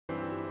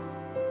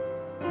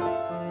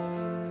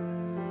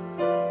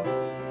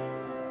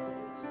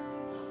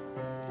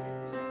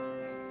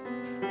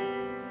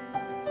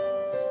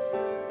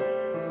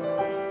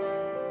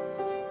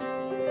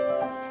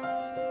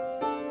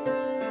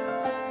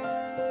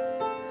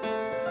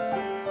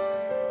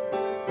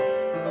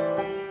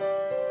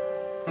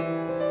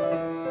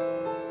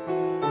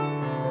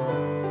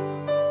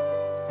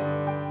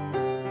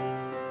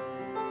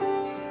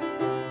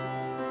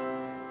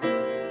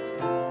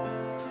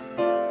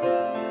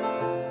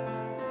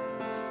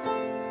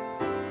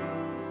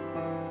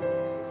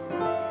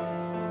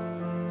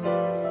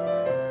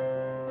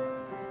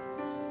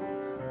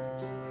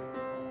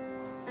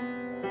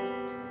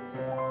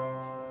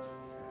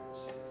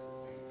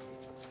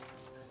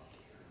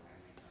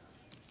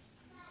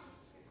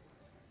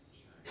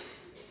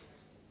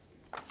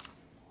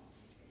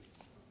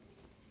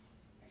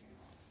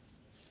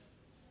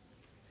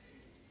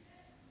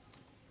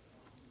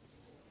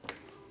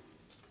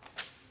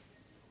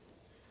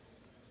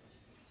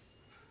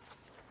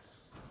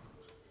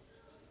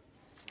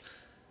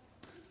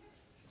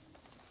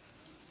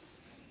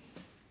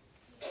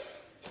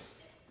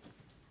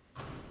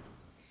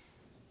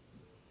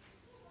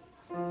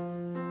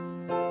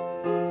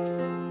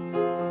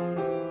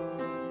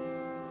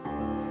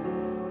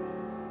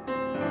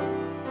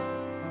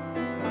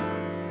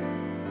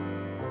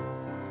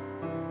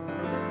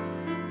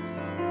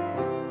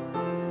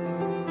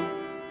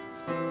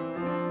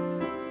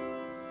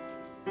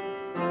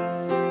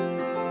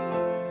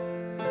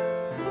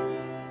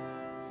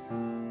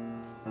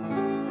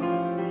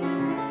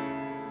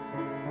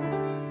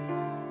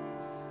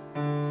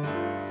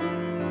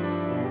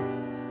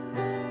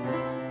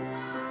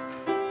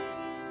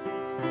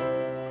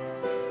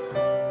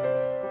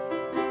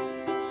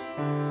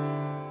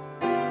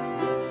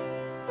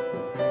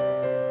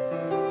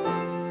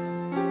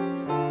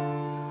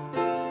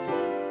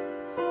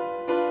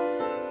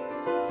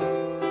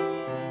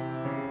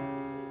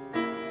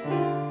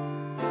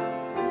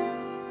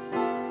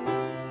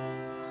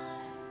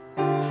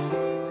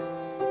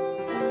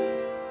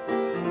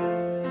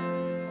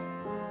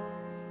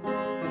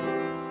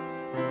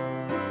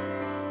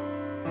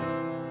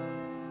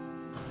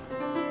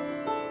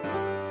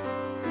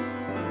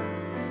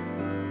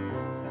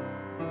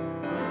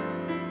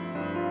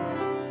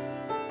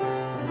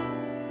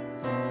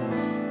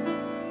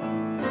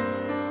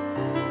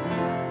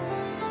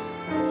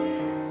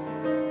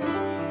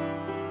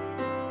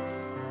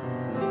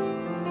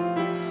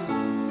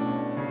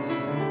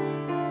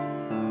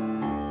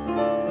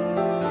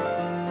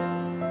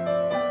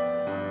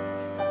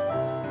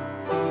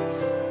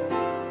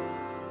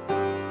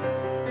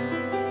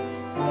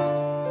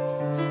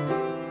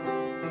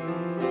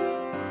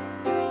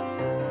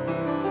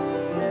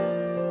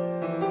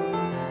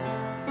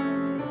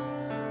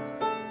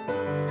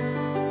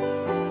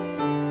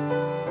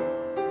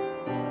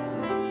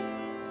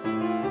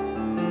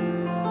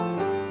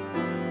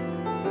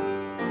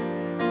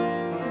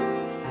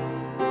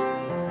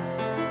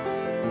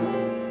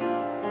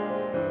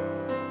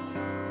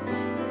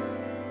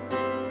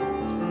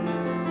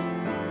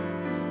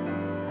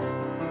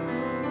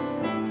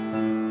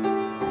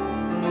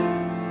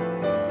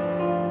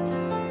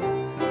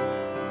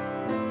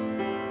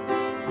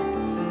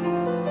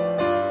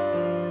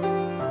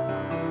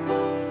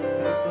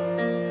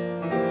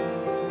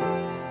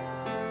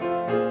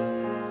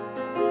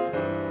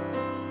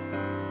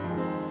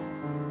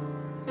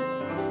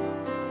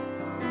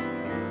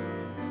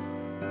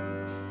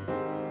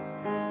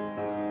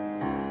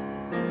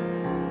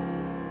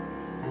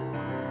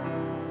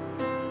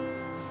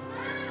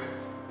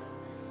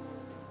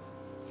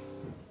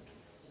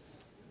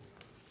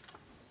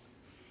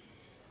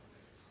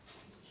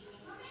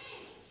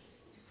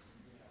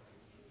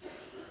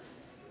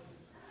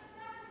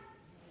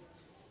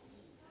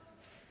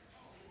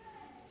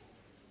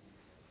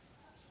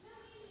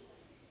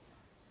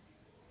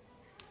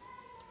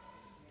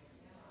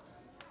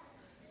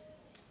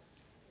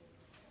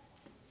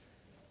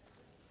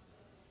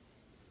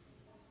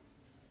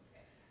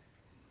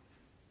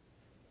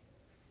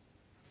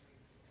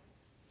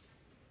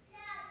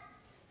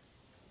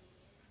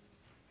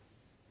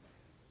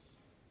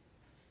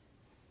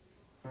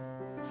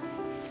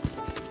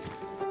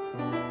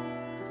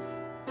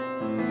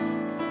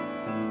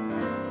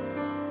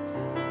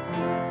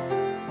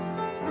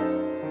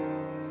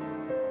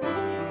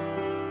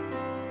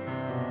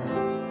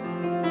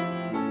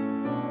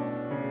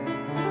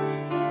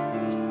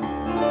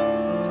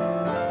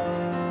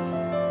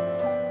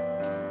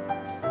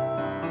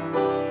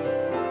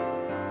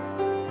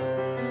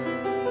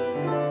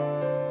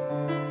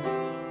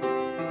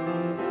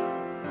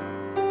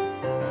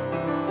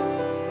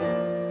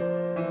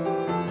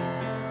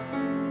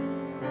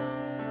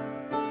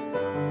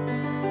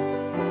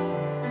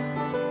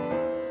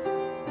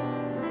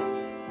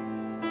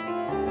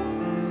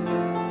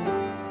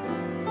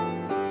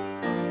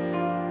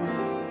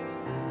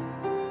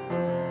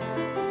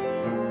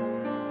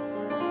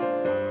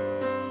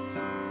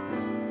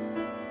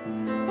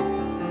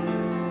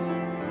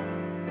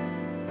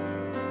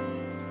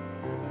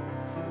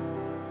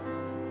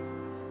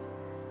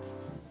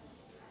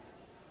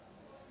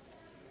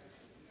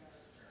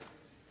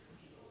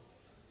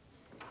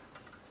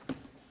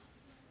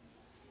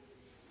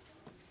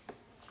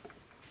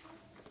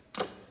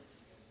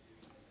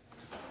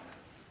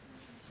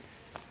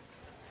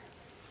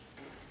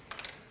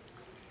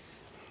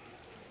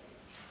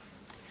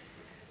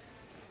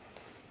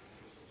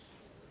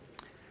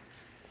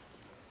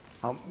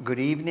Good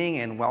evening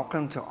and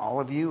welcome to all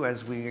of you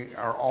as we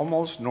are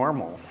almost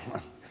normal.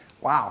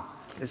 Wow,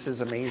 this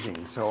is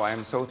amazing. So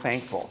I'm so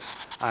thankful.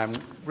 I'm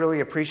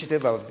really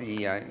appreciative of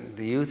the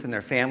youth and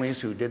their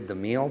families who did the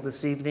meal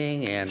this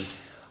evening, and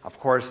of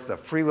course the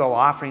free will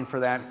offering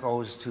for that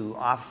goes to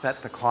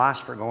offset the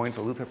cost for going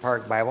to Luther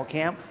Park Bible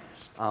Camp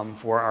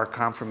for our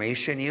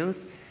confirmation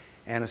youth.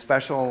 And a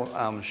special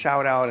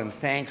shout out and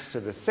thanks to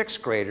the sixth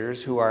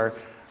graders who are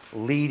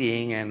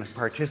leading and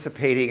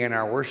participating in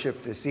our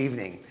worship this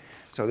evening.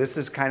 So this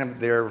is kind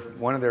of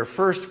one of their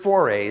first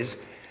forays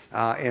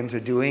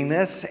into doing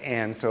this,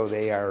 and so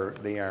they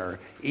are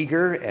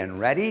eager and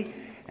ready,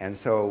 and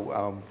so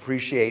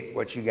appreciate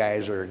what you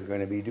guys are going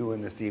to be doing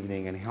this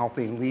evening and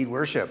helping lead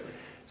worship.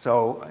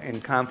 So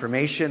in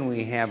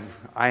confirmation,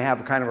 I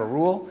have kind of a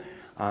rule.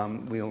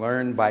 We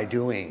learn by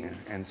doing,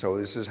 and so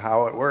this is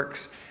how it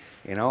works.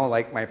 You know,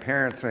 like my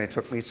parents when they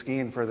took me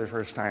skiing for the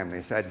first time,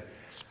 they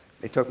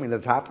took me to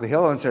the top of the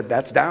hill and said,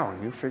 "That's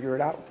down. You figure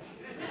it out."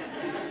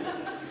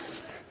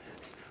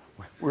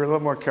 We're a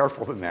little more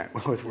careful than that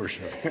with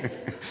worship.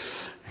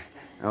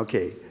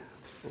 Okay,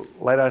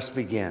 let us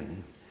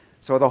begin.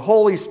 So the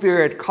Holy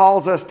Spirit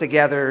calls us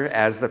together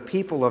as the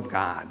people of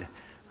God.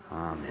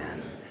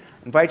 Amen.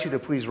 I invite you to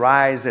please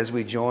rise as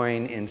we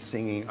join in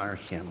singing our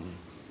hymn.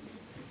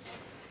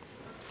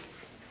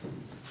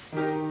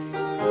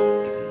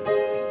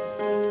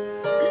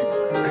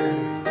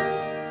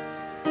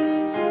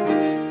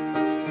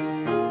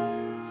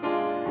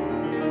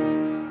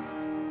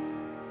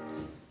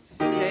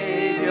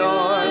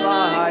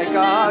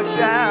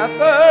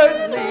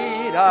 Shepherd,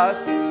 lead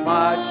us,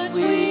 much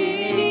we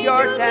need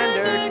your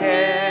tender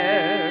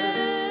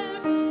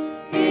care.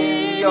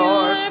 In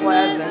your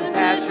pleasant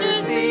pastures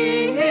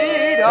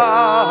feed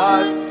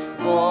us,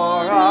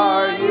 for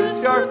our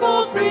use your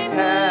fold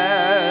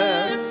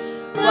prepare.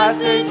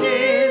 Blessed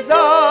Jesus,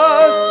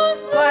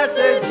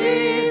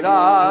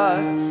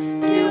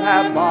 you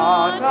have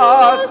bought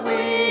us,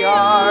 we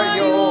are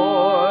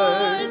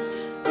yours.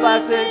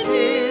 Blessed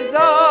Jesus,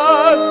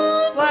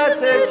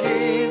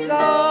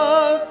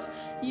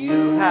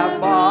 you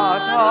have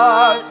bought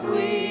us,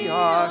 we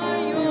are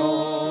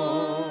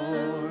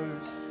yours.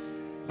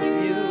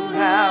 You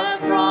have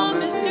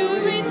promised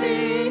to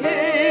receive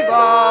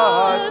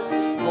us,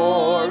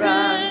 poor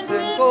and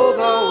sinful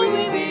though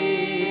we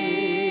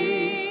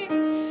be.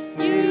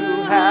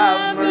 You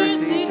have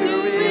mercy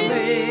to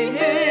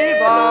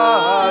relieve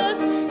us,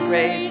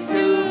 grace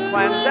to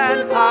cleanse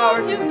and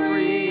power to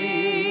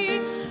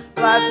free.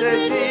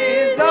 Blessed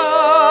Jesus,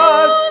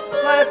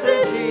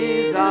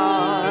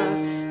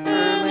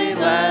 early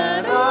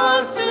let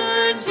us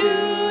turn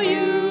to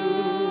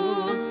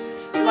you.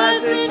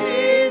 Blessed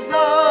Jesus,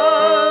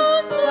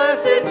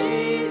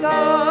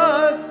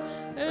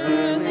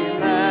 early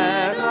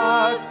let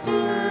us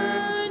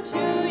turn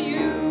to you.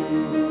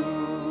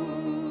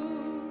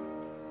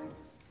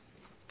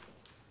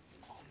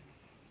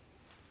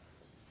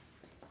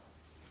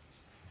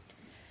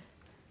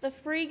 The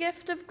free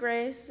gift of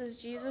grace is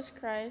Jesus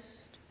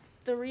Christ,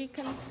 the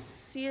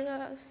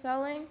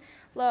reconciling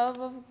love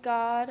of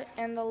God,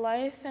 and the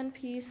life and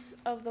peace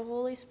of the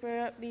Holy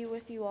Spirit be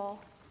with you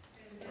all.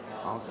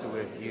 Also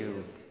with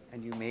you,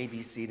 and you may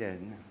be seated.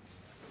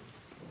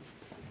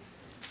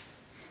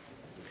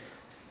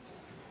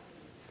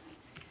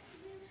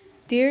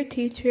 Dear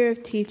teacher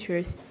of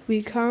teachers,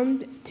 we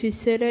come to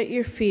sit at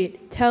your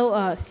feet. Tell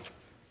us.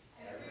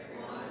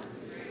 Everyone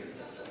who drinks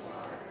of the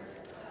water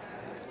that I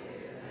will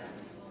give them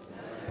will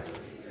never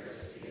be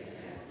thirsty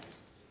again.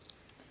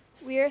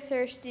 We are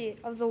thirsty.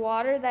 Of the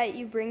water that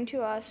you bring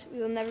to us, we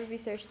will never be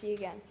thirsty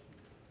again.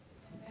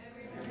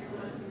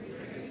 Everyone who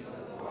drinks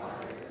of the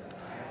water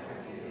that I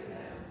will give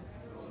them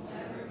will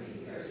never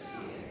be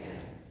thirsty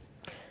again.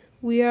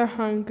 We are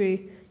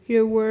hungry.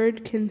 Your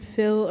word can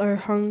fill our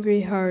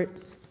hungry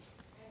hearts.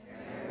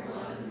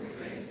 Everyone who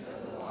drinks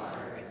of the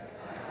water that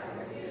I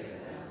will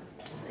give them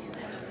will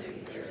never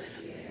be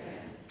thirsty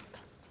again.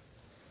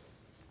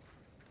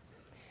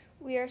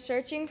 We are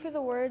searching for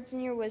the words in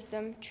your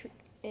wisdom,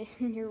 in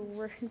your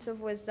words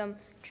of wisdom,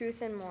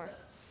 truth, and more.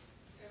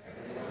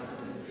 Everyone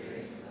who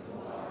drinks of the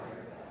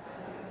water that I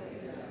will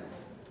give them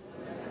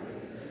will never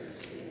be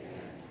thirsty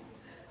again.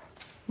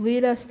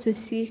 Lead us to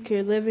seek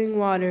your living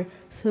water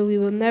so we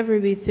will never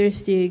be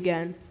thirsty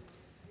again.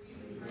 We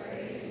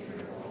pray in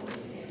your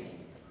holy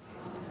name.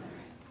 Amen.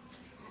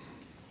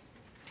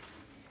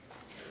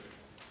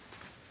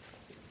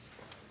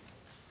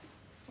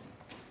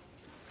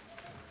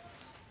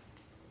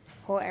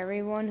 Oh,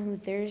 everyone who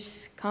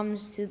thirsts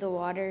comes to the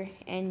water,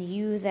 and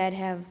you that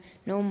have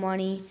no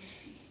money,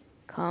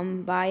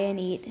 come buy and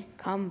eat.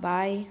 Come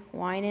buy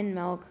wine and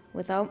milk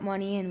without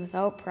money and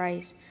without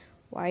price.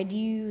 Why do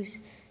you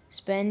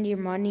spend your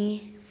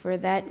money for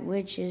that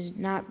which is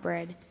not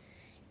bread,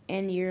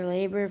 and your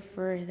labor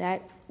for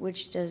that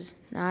which does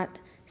not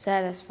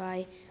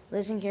satisfy?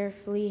 Listen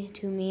carefully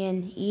to me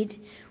and eat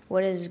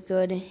what is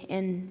good,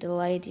 and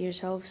delight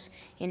yourselves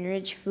in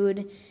rich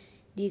food.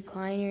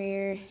 Decline your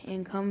ear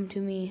and come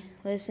to me.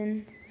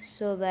 Listen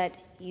so that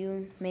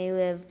you may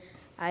live.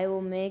 I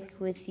will make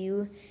with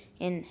you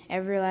an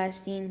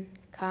everlasting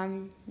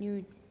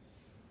communion,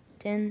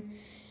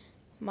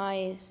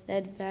 my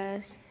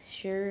steadfast,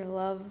 sure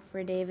love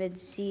for David.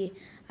 See,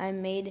 I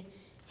made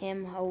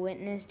him a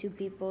witness to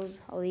peoples,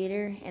 a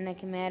leader and a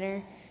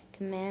commander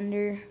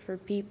for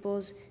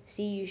peoples.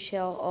 See, you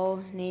shall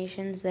all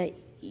nations that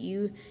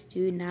you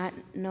do not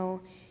know,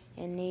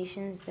 and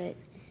nations that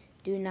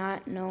do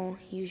not know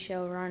you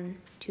shall run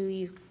to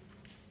you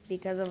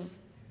because of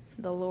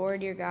the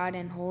Lord your God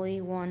and Holy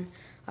One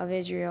of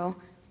Israel,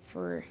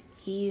 for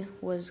he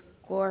was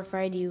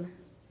glorified you.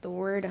 The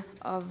word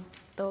of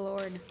the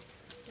Lord.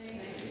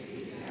 Thanks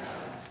be to God.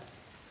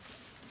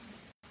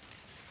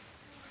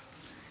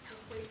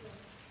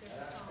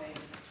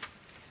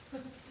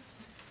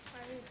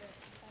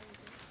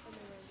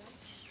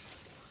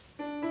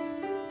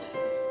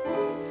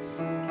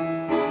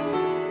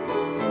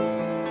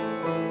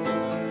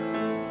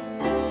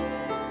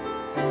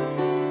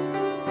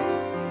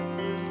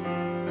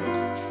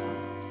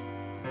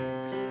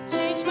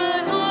 Change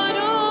my heart,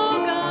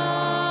 oh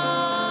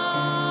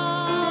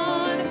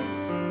God,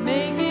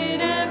 make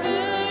it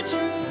ever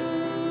true.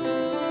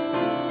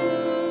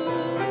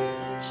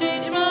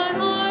 Change my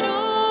heart,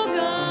 oh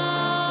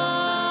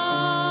God,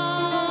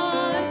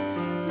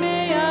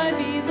 may I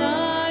be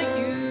like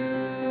you.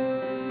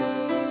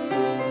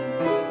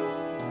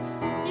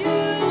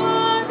 You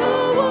are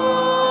the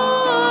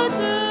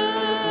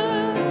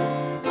water,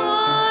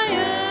 I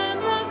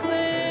am the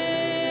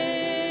clay.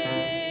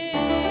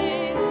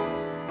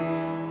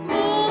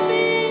 Mold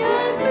me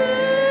and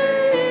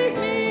make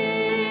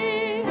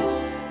me,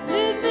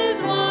 this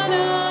is what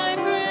I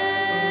pray.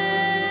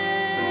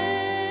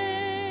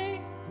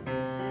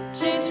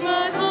 Change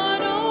my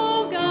heart,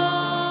 oh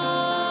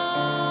God,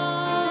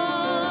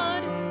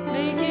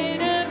 make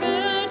it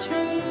ever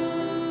true.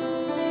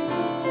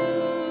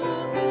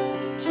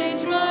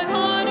 Change my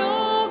heart,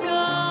 oh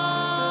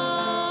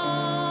God,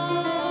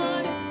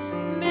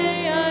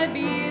 may I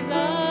be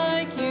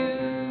like you.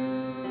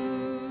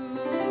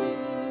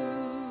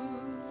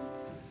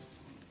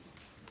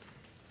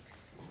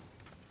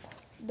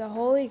 The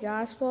Holy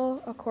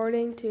Gospel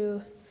according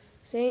to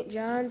St.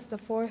 John's, the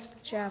 4th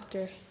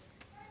chapter.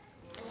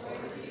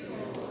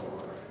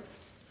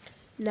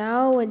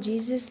 Now when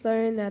Jesus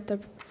learned that the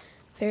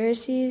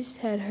Pharisees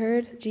had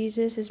heard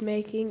Jesus is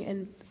making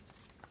and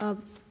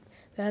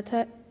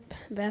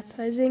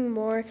baptizing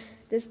more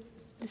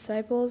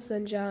disciples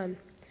than John,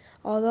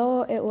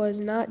 although it was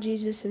not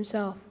Jesus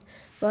himself,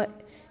 but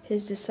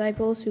his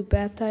disciples who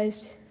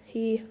baptized,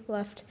 he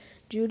left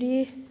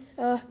Judea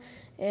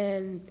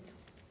and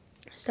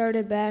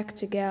started back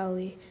to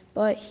Galilee.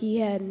 But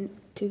he had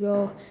to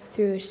go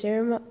through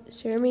Samaria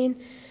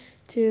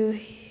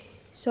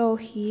so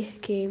he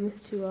came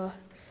to a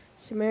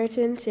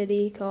Samaritan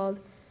city called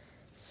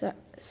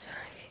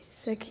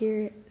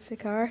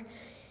Sychar,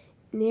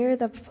 near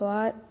the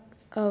plot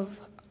of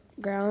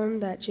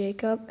ground that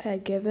Jacob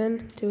had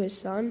given to his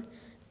son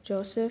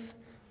Joseph.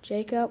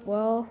 Jacob's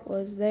well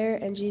was there,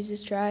 and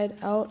Jesus,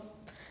 tried out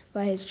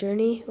by his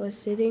journey, was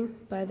sitting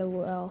by the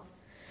well.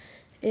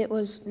 It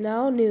was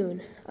now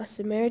noon. A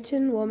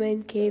Samaritan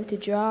woman came to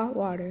draw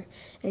water,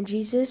 and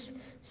Jesus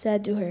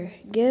said to her,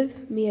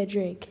 "Give me a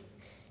drink."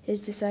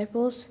 His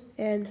disciples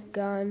had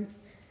gone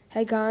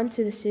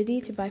to the city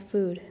to buy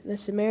food. The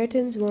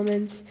Samaritan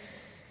woman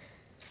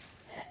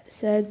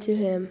said to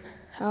him,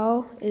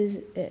 "How is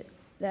it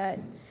that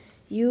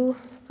you,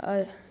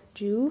 a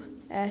Jew,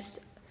 ask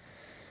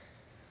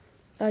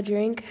a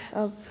drink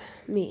of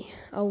me,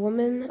 a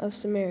woman of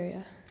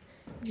Samaria?"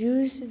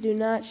 Jews do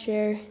not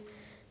share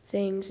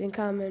things in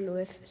common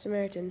with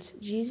Samaritans.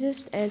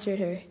 Jesus answered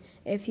her,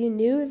 "If you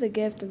knew the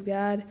gift of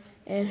God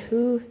and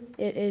who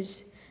it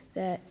is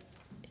that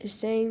is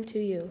saying to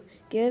you,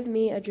 'Give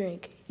me a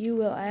drink,' you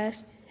will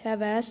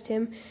have asked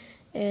him,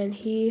 and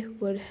he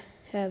would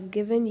have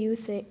given you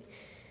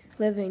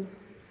living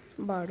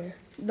water."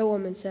 The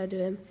woman said to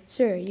him,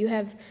 "Sir, you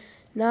have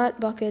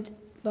not bucket,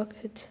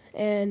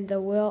 and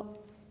the well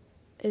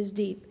is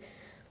deep.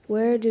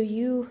 Where do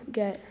you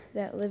get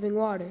that living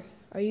water?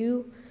 Are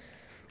you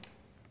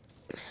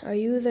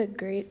the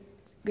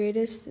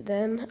greatest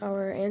than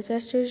our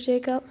ancestors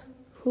Jacob,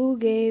 who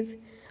gave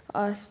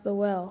us the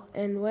well,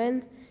 and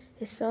when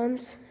his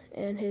sons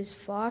and his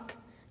flock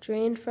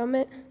drank from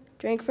it?"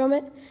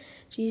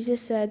 Jesus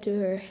said to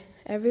her,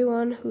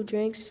 "Everyone who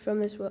drinks from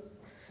this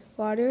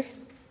water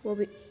will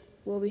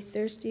be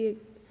thirsty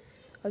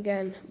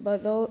again,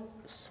 but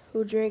those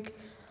who drink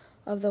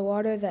of the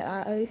water that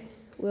I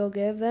will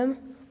give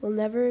them will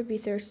never be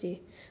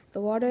thirsty.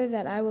 The water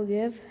that I will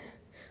give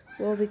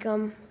will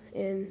become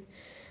in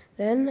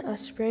then a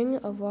spring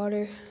of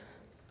water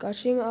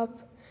gushing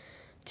up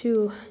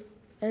to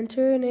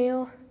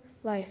eternal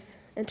life.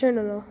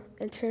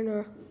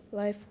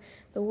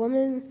 The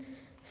woman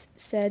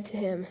said to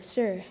him,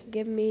 "Sir,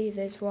 give me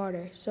this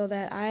water, so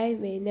that I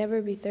may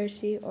never be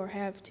thirsty or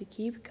have to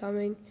keep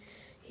coming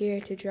here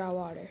to draw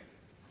water."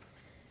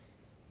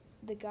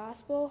 The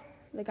Gospel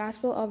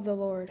of the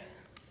Lord.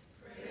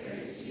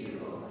 Praise to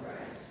you, O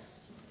Christ.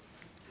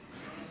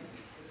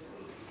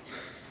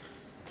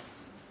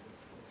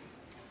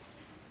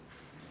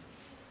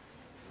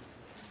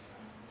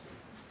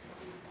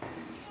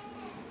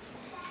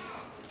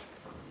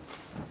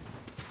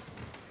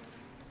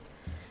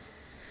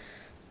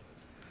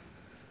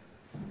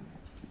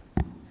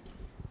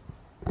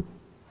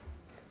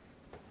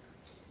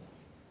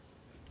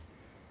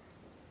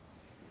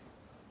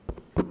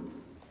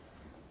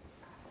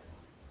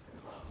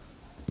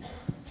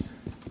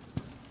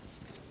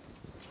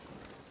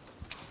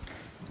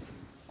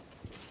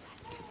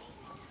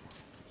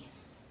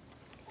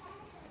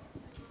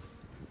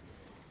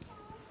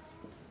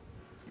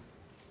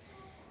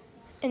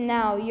 And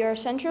now, your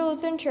Central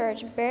Lutheran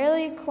Church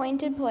barely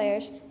acquainted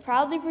players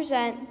proudly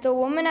present The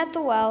Woman at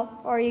the Well,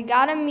 or You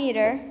Gotta Meet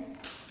Her.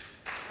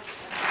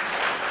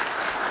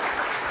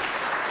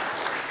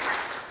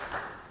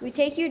 We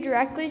take you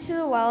directly to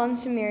the well in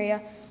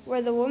Samaria,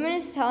 where the woman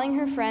is telling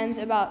her friends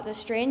about the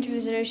strange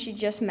visitor she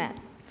just met.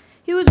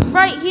 He was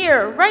right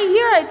here,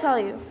 I tell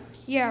you.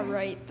 Yeah,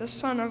 right. The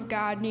Son of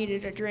God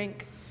needed a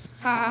drink.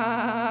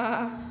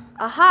 Ha!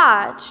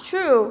 Aha, it's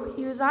true.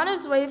 He was on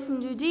his way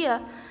from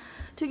Judea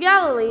to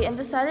Galilee and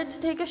decided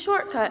to take a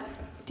shortcut.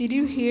 Did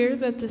you hear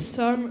that the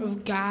Son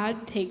of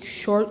God takes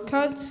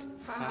shortcuts?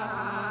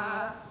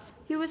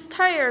 He was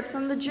tired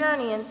from the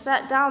journey and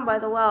sat down by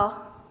the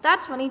well.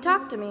 That's when he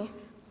talked to me.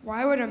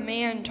 Why would a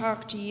man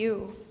talk to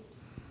you?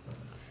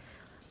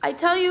 I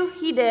tell you,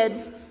 he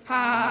did.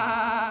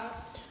 Ha!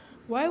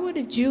 Why would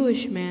a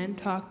Jewish man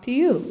talk to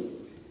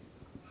you?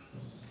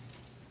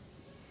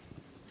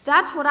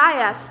 That's what I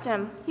asked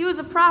him. He was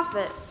a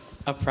prophet.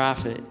 A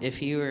prophet. If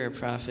he were a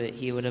prophet,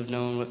 he would have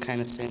known what kind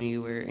of sinner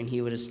you were, and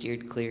he would have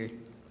steered clear.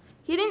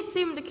 He didn't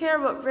seem to care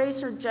what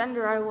race or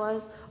gender I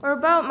was, or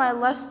about my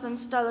less than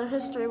stellar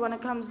history when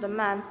it comes to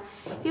men.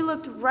 He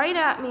looked right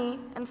at me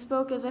and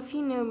spoke as if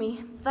he knew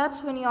me.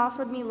 That's when he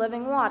offered me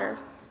living water.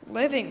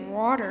 Living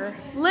water?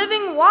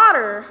 Living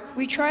water!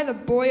 We try to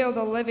boil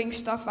the living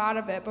stuff out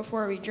of it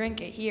before we drink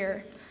it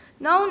here.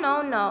 No.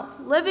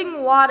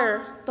 Living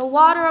water. The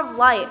water of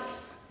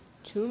life.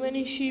 Too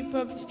many sheep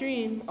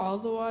upstream. All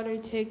the water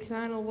takes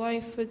on a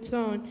life of its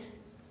own.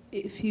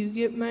 If you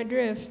get my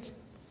drift.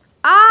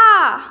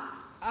 Ah!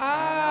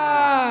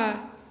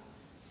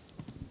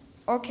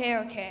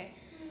 Okay.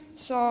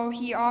 So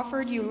he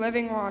offered you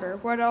living water.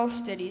 What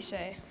else did he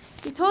say?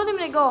 He told him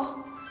to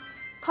go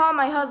call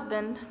my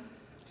husband.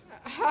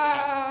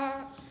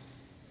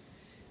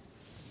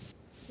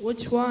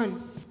 Which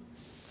one?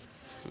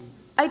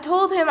 I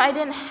told him I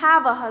didn't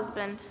have a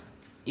husband.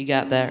 You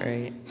got that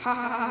right.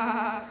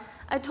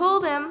 I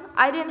told him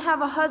I didn't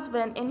have a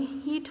husband,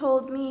 and he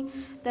told me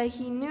that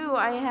he knew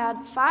I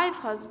had 5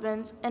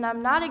 husbands, and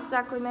I'm not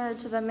exactly married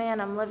to the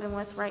man I'm living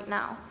with right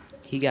now.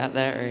 He got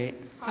that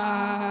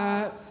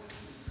right.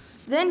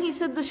 Then he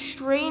said the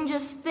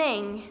strangest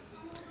thing.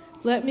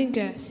 Let me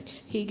guess.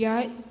 He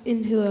got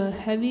into a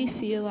heavy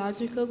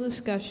theological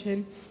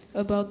discussion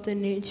about the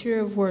nature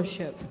of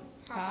worship.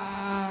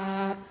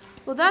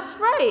 Well, that's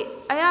right.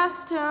 I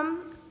asked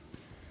him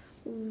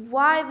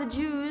why the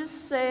Jews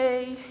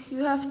say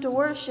you have to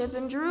worship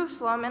in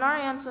Jerusalem, and our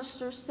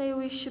ancestors say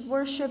we should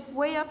worship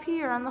way up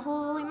here on the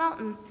holy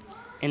mountain.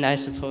 And I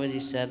suppose he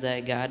said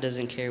that God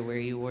doesn't care where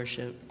you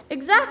worship.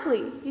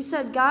 Exactly. He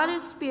said God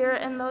is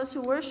spirit, and those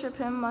who worship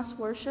him must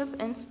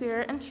worship in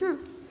spirit and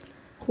truth.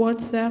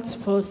 What's that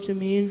supposed to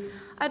mean?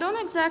 I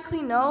don't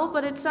exactly know,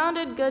 but it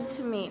sounded good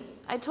to me.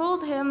 I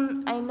told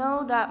him I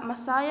know that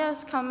Messiah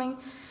is coming,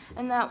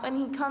 and that when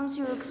he comes,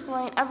 he will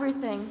explain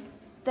everything.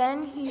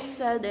 Then he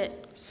said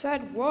it.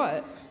 Said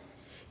what?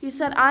 He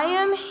said, I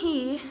am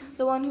he,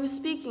 the one who's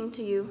speaking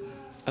to you.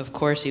 Of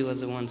course he was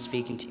the one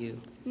speaking to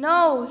you.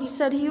 No, he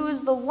said he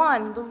was the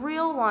one, the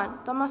real one,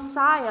 the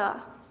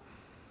Messiah.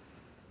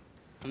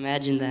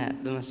 Imagine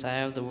that. The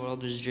Messiah of the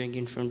world was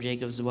drinking from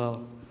Jacob's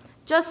well.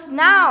 Just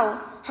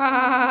now.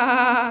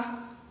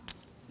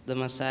 The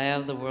Messiah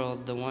of the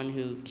world, the one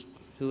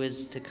who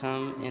is to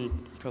come and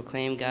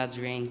proclaim God's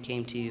reign,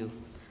 came to you.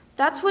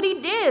 That's what he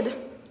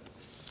did.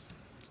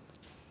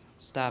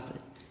 Stop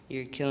it.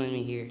 You're killing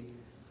me here.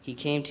 He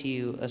came to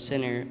you, a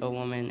sinner, a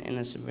woman, and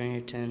a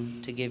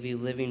Samaritan, to give you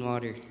living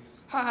water.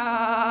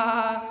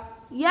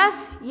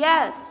 Yes,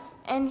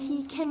 and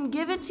he can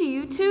give it to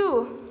you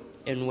too.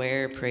 And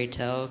where, pray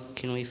tell,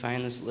 can we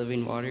find this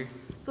living water?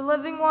 The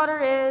living water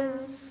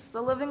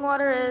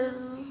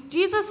is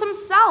Jesus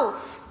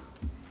himself.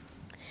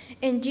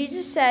 And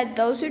Jesus said,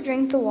 those who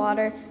drink the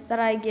water that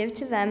I give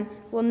to them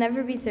will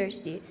never be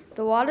thirsty.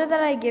 The water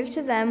that I give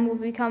to them will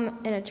become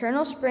an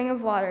eternal spring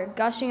of water,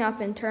 gushing up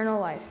eternal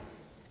life.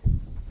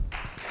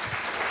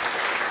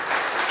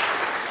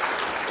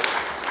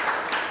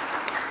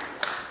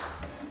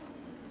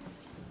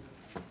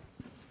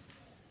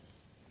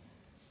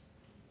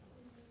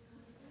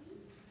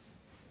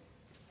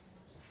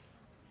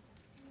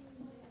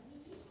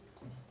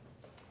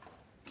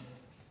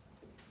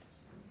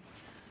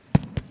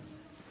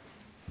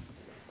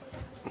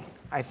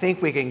 I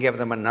think we can give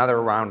them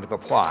another round of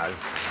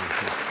applause.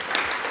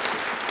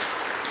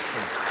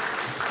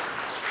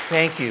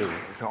 Thank you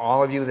to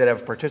all of you that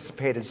have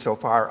participated so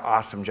far.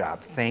 Awesome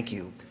job. Thank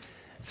you.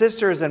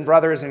 Sisters and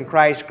brothers in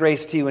Christ,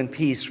 grace to you and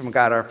peace from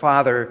God our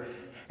Father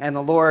and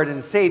the Lord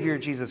and Savior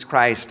Jesus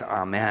Christ.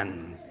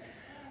 Amen.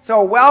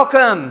 So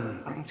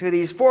welcome to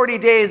these 40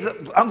 days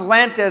of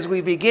Lent as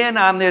we begin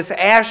on this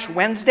Ash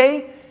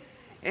Wednesday.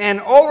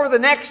 And over the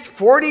next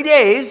 40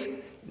 days,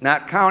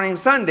 not counting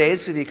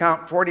Sundays, if you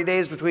count 40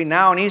 days between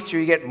now and Easter,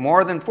 you get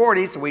more than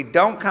 40, so we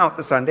don't count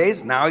the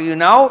Sundays. Now you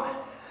know.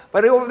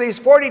 But over these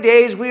 40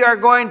 days, we are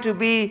going to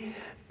be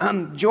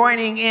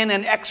joining in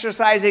and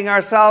exercising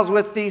ourselves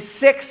with the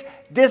 6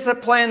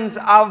 disciplines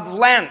of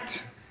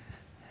Lent.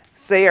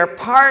 They are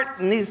part,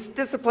 and these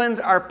disciplines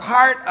are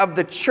part of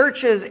the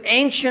church's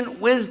ancient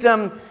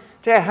wisdom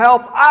to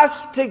help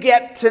us to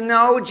get to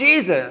know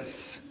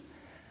Jesus.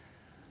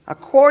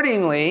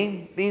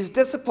 Accordingly, these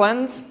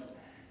disciplines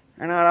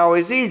are not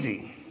always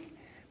easy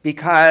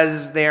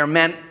because they are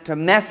meant to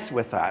mess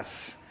with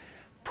us,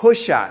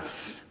 push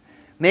us,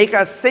 make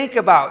us think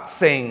about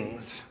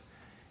things,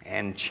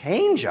 and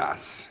change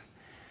us.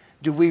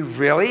 Do we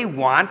really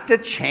want to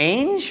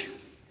change?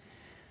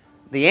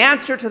 The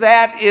answer to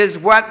that is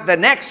what the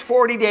next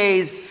 40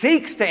 days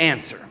seeks to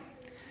answer.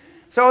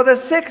 So the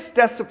 6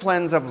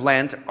 disciplines of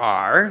Lent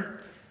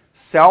are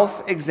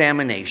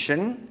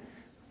self-examination,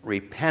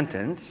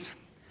 repentance,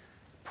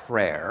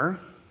 prayer,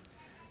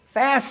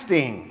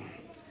 fasting,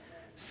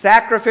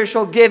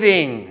 sacrificial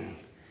giving,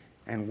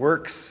 and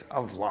works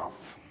of love.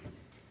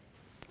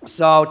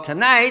 So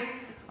tonight,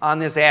 on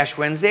this Ash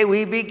Wednesday,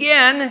 we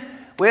begin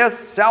with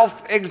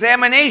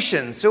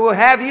self-examination. So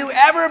have you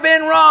ever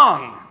been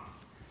wrong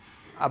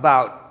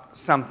about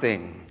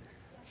something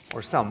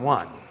or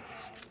someone?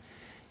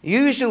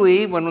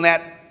 Usually when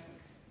that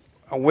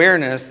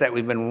awareness that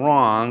we've been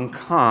wrong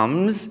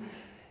comes,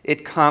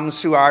 it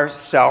comes through our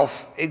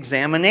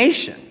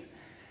self-examination.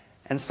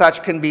 And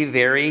such can be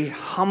very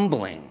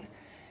humbling.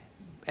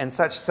 And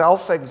such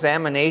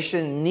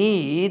self-examination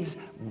needs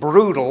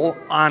brutal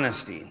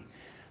honesty.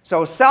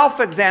 So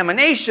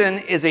self-examination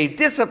is a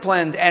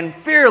disciplined and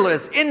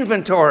fearless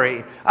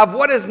inventory of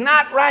what is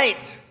not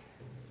right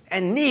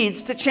and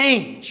needs to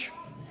change.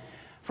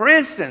 For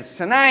instance,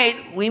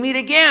 tonight we meet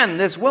again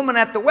this woman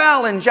at the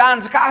well in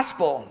John's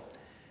Gospel.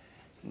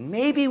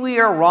 Maybe we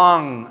are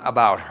wrong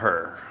about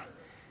her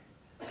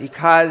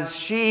because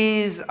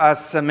she's a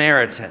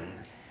Samaritan.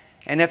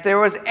 And if there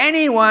was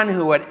anyone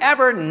who would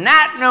ever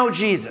not know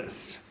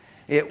Jesus,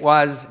 it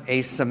was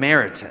a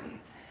Samaritan.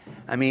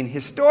 I mean,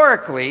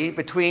 historically,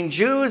 between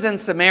Jews and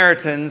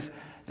Samaritans,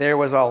 there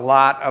was a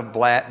lot of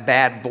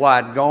bad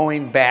blood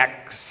going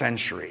back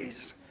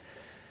centuries.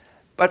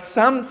 But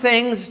some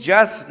things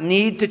just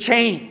need to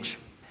change.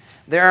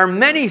 There are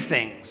many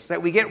things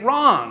that we get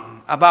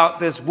wrong about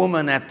this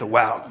woman at the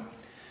well.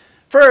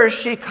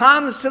 First, she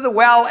comes to the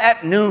well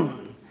at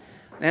noon,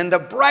 and the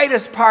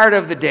brightest part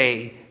of the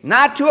day,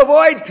 not to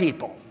avoid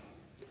people.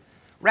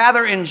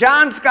 Rather, in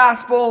John's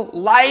Gospel,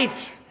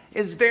 light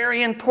is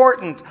very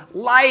important.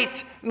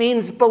 Light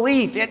means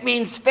belief. It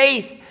means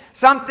faith.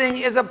 Something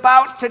is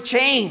about to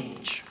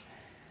change.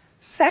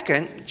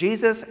 Second,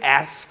 Jesus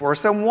asks for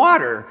some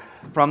water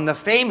from the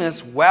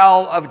famous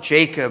well of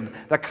Jacob,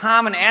 the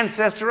common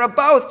ancestor of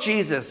both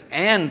Jesus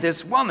and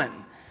this woman.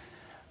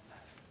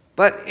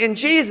 But in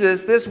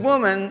Jesus, this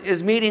woman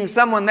is meeting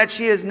someone that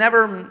she has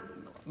never,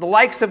 the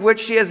likes of which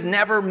she has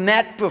never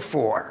met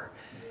before.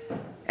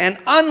 And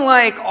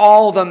unlike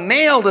all the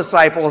male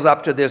disciples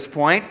up to this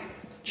point,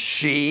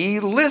 she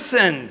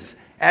listens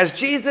as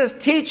Jesus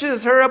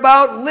teaches her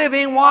about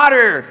living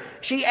water.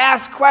 She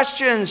asks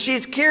questions.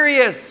 She's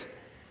curious.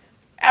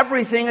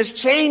 Everything is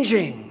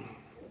changing.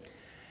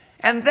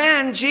 And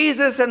then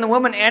Jesus and the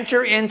woman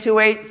enter into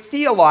a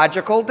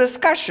theological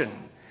discussion.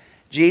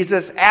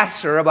 Jesus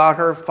asks her about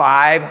her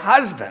 5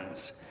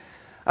 husbands.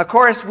 Of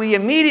course, we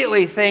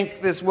immediately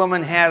think this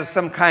woman has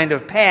some kind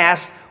of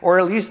past, or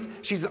at least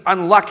she's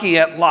unlucky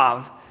at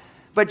love.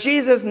 But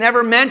Jesus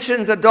never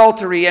mentions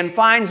adultery and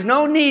finds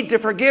no need to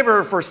forgive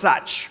her for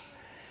such.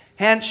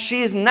 Hence,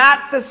 she's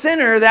not the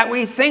sinner that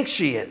we think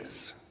she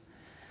is.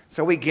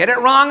 So we get it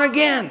wrong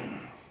again.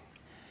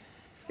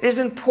 It is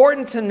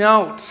important to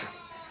note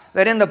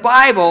that in the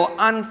Bible,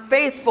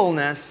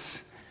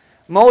 unfaithfulness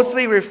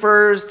mostly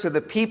refers to the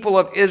people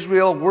of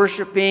Israel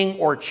worshiping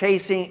or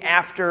chasing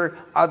after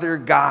other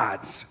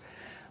gods.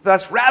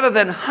 Thus, rather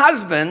than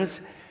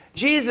husbands,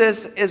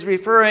 Jesus is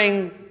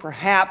referring,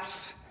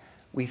 perhaps,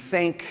 we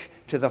think,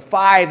 to the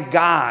 5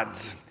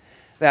 gods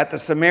that the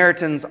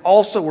Samaritans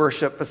also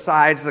worship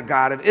besides the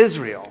God of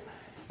Israel.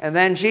 And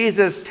then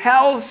Jesus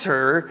tells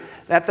her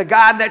that the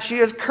God that she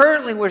is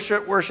currently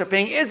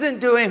worshiping isn't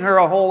doing her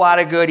a whole lot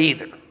of good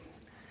either.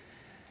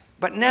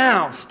 But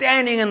now,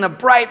 standing in the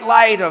bright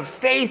light of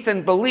faith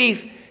and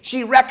belief,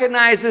 she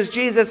recognizes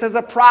Jesus as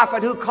a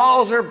prophet who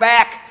calls her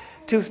back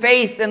to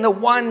faith in the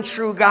one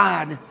true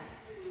God.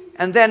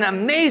 And then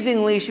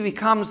amazingly, she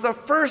becomes the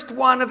first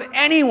one of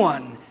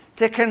anyone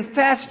to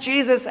confess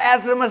Jesus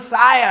as the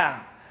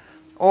Messiah.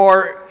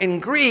 Or in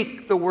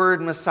Greek, the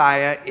word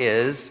Messiah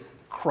is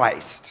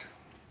Christ.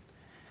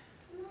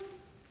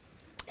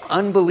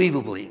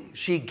 Unbelievably,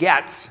 she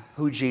gets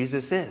who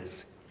Jesus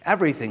is.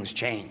 Everything's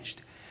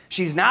changed.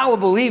 She's now a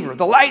believer.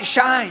 The light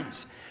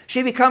shines.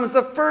 She becomes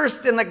the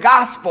first in the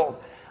Gospel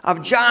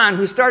of John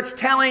who starts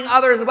telling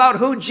others about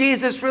who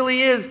Jesus really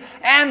is.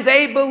 And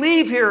they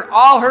believe her.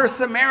 All her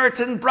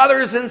Samaritan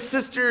brothers and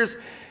sisters,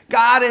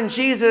 God and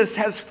Jesus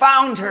has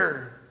found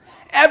her.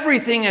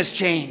 Everything has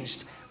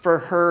changed for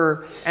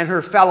her and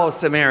her fellow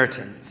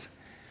Samaritans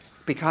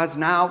because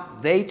now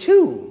they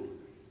too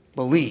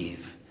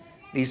believe.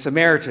 These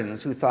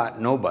Samaritans who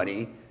thought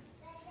nobody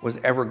was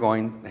ever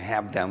going to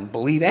have them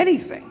believe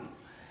anything.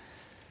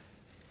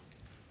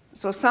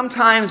 So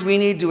sometimes we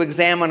need to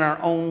examine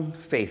our own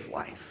faith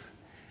life,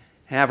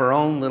 have our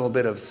own little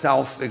bit of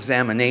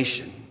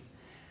self-examination.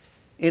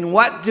 In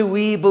what do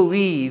we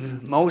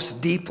believe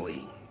most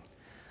deeply?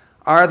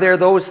 Are there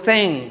those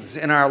things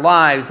in our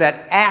lives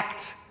that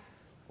act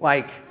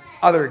like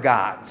other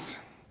gods,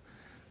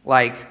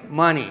 like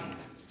money,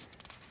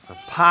 or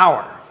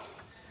power,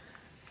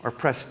 or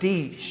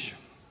prestige,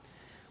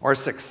 or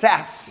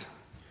success,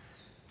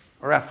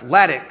 or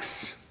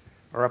athletics,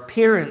 or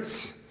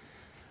appearance?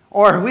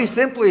 Or we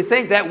simply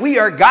think that we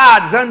are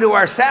gods unto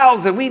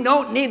ourselves and we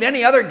don't need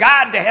any other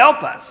God to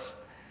help us?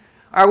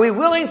 Are we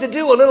willing to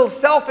do a little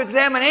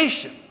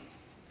self-examination?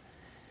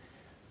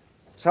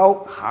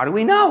 So how do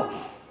we know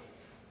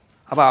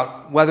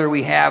about whether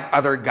we have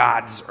other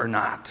gods or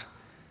not?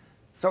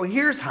 So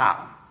here's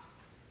how.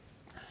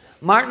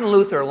 Martin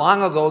Luther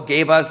long ago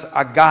gave us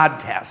a God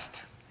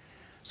test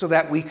so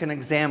that we can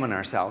examine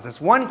ourselves. It's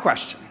one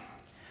question.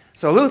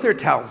 So Luther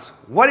tells,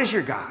 what is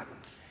your God?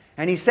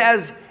 And he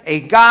says,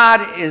 a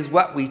God is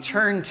what we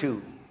turn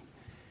to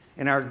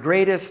in our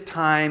greatest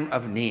time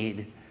of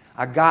need.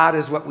 A God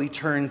is what we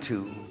turn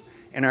to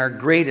in our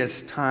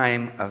greatest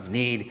time of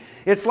need.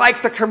 It's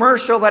like the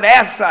commercial that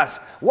asks us,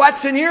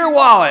 what's in your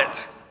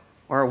wallet?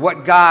 Or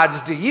what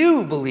gods do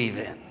you believe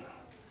in?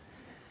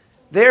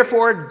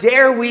 Therefore,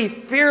 dare we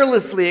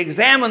fearlessly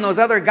examine those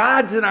other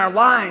gods in our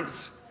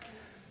lives.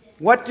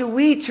 What do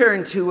we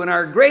turn to in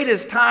our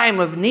greatest time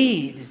of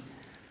need?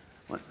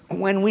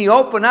 When we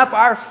open up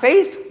our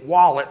faith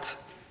wallet,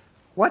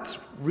 what's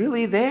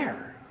really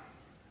there?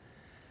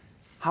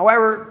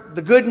 However,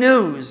 the good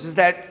news is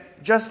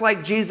that just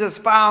like Jesus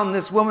found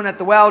this woman at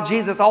the well,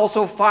 Jesus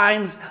also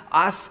finds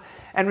us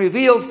and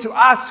reveals to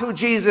us who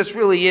Jesus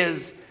really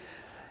is.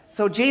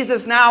 So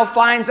Jesus now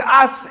finds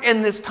us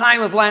in this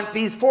time of Lent,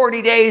 these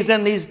 40 days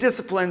and these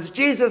disciplines.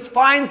 Jesus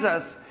finds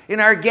us in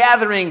our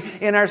gathering,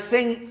 in our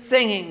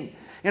singing,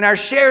 in our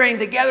sharing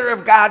together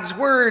of God's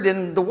word,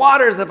 in the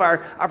waters of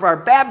our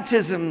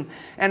baptism,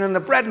 and in the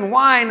bread and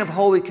wine of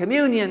Holy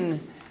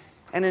Communion,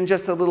 and in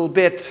just a little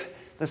bit,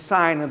 the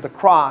sign of the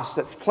cross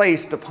that's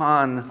placed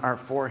upon our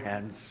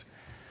foreheads.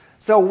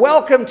 So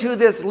welcome to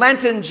this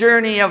Lenten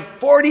journey of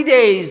 40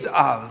 days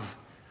of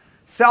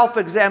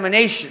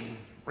self-examination,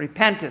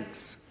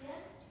 repentance,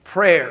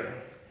 prayer,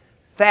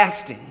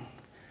 fasting,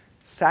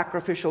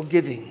 sacrificial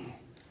giving,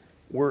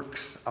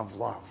 works of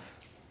love.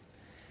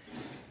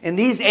 And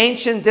these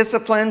ancient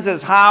disciplines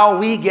is how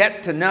we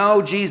get to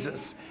know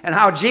Jesus and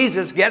how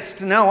Jesus gets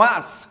to know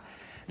us.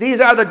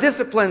 These are the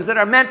disciplines that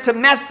are meant to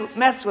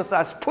mess with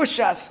us, push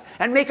us,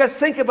 and make us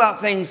think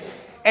about things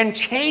and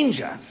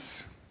change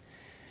us.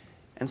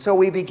 And so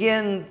we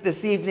begin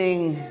this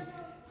evening, at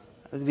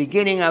the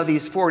beginning of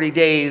these 40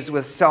 days,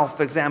 with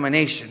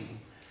self-examination,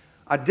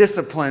 a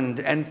disciplined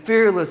and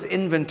fearless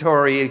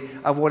inventory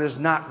of what is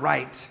not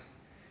right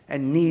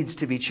and needs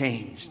to be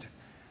changed.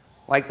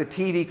 Like the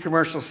TV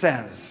commercial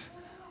says,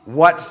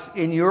 what's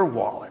in your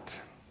wallet?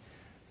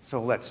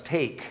 So let's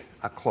take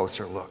a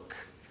closer look.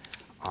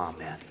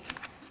 Amen.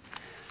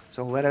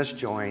 So let us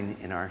join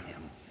in our hymn.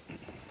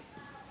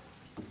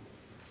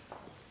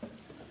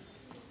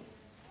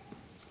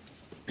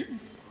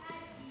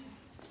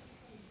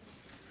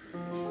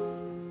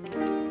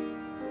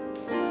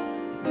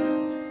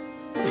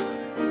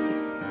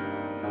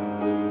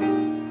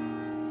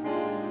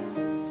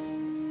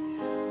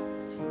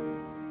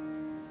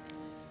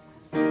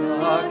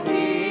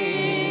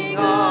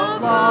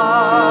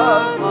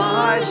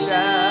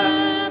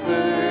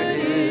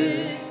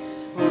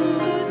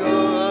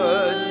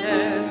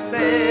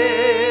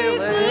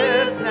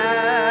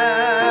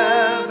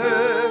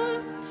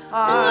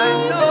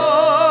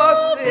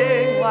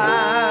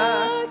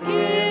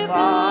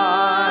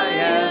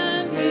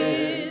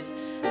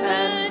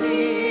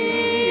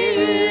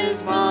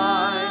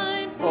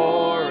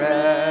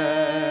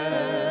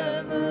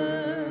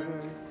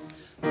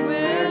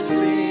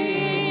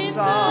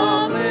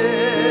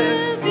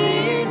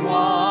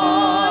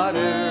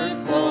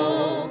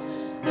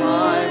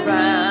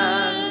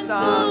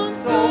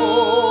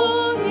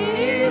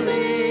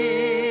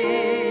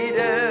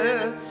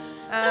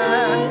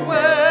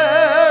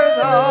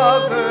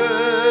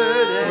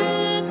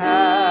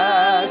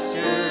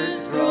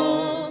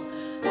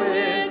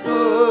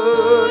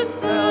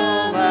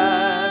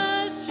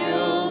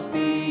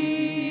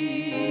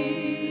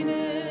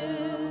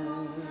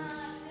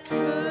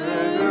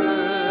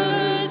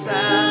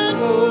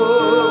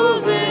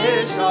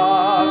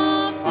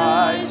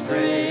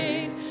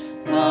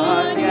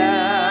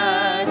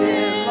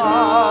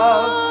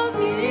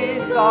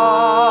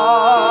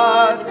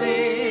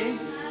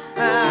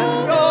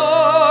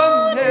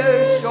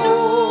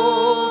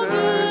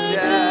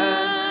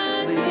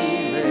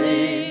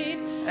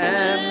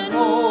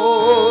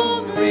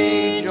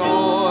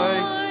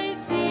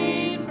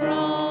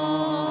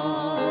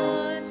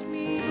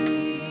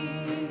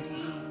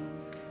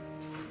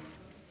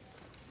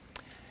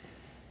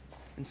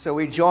 So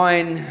we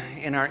join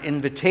in our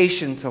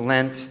invitation to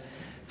Lent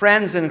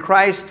Friends in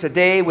Christ,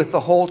 today with the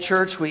whole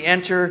church, we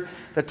enter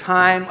the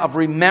time of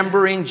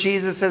remembering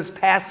Jesus'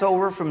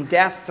 Passover from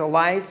death to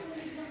life,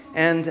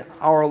 and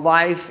our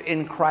life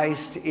in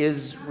Christ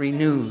is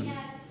renewed.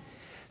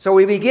 So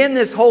we begin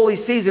this holy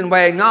season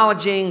by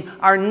acknowledging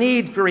our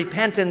need for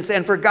repentance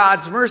and for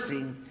God's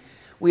mercy.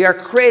 We are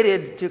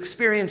created to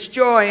experience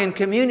joy and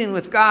communion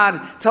with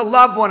God, to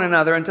love one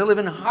another, and to live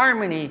in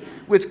harmony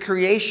with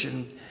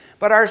creation.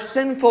 But our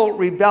sinful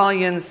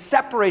rebellion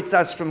separates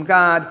us from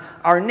God,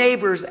 our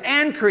neighbors,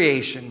 and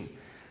creation,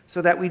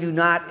 so that we do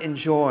not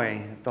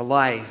enjoy the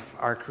life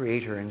our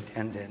Creator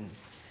intended.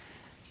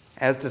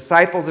 As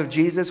disciples of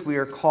Jesus, we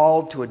are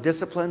called to a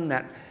discipline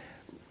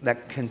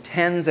that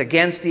contends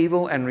against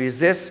evil and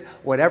resists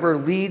whatever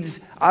leads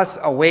us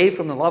away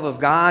from the love of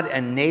God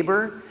and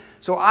neighbor.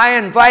 So I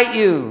invite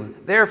you,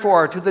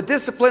 therefore, to the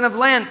discipline of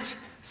Lent,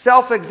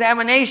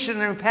 self-examination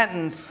and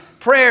repentance,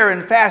 prayer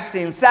and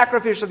fasting,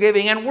 sacrificial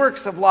giving, and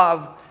works of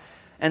love,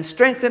 and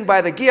strengthened by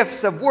the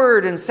gifts of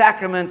word and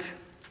sacrament,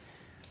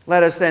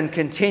 let us then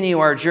continue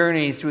our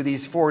journey through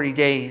these 40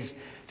 days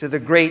to the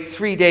great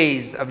 3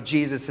 days of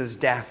Jesus'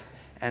 death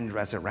and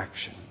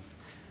resurrection.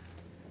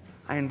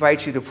 I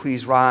invite you to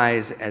please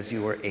rise as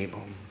you are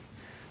able.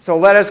 So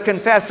let us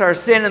confess our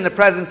sin in the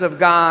presence of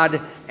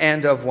God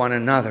and of one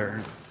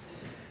another.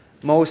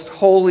 Most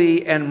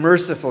holy and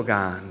merciful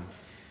God,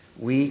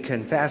 we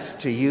confess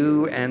to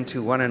you and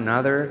to one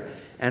another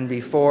and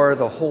before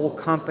the whole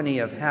company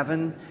of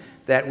heaven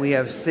that we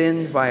have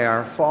sinned by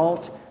our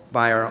fault,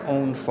 by our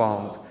own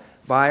fault,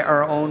 by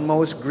our own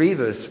most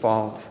grievous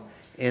fault,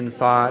 in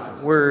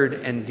thought, word,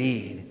 and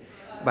deed,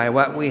 by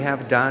what we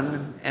have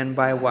done and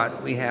by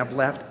what we have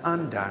left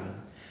undone.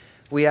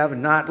 We have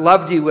not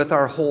loved you with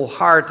our whole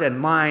heart and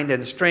mind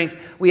and strength.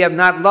 We have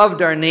not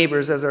loved our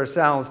neighbors as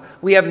ourselves.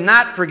 We have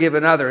not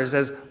forgiven others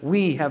as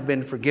we have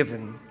been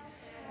forgiven.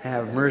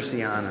 Have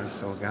mercy on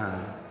us, O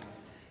God.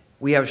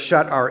 We have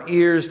shut our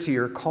ears to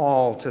your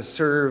call to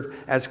serve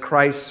as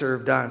Christ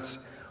served us.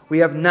 We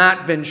have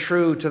not been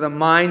true to the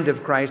mind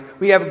of Christ.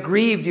 We have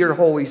grieved your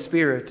Holy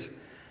Spirit.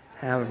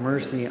 Have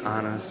mercy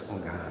on us, O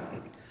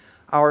God.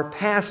 Our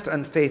past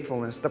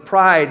unfaithfulness, the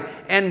pride,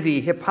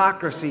 envy,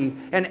 hypocrisy,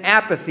 and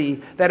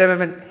apathy that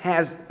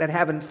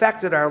have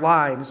infected our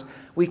lives,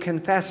 we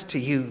confess to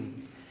you.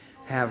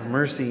 Have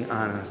mercy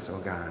on us, O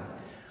God.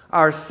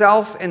 Our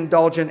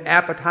self-indulgent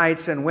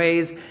appetites and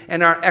ways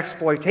and our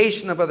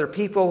exploitation of other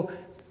people,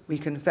 we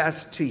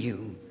confess to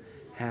you.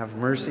 Have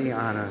mercy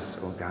on us,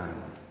 O God.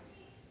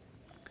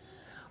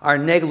 Our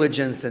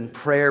negligence in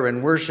prayer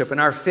and worship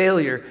and our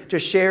failure to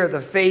share the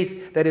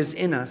faith that is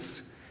in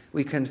us,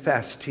 we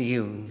confess to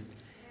you.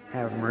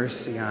 Have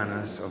mercy on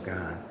us, O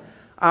God.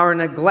 Our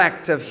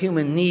neglect of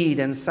human need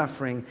and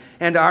suffering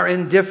and our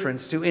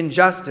indifference to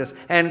injustice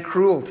and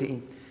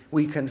cruelty,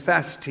 we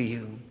confess to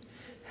you.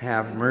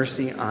 Have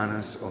mercy on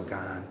us, O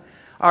God.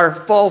 Our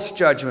false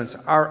judgments,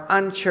 our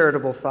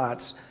uncharitable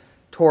thoughts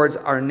towards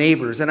our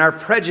neighbors, and our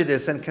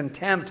prejudice and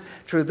contempt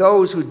to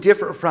those who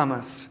differ from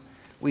us,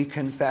 we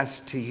confess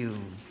to you.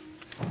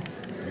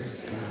 Have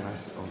mercy on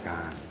us, O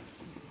God.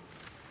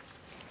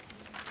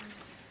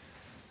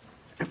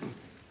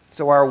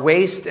 So our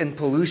waste and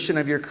pollution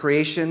of your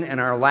creation and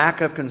our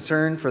lack of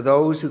concern for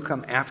those who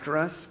come after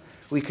us,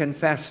 we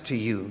confess to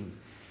you.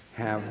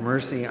 Have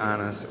mercy on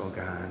us, O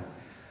God.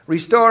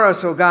 Restore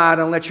us, O God,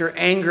 and let your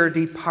anger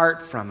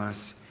depart from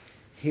us.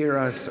 Hear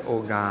us,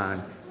 O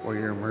God, for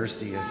your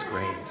mercy is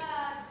great.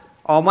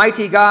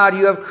 Almighty God,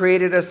 you have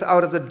created us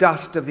out of the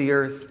dust of the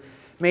earth.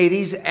 May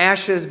these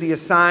ashes be a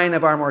sign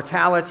of our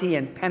mortality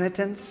and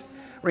penitence,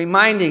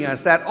 reminding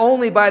us that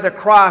only by the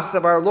cross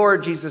of our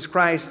Lord Jesus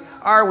Christ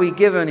are we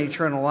given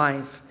eternal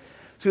life.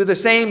 Through the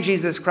same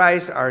Jesus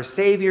Christ, our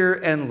Savior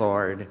and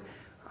Lord.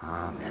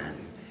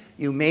 Amen.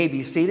 You may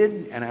be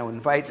seated, and I will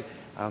invite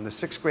the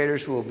sixth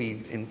graders who will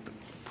be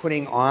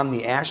putting on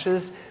the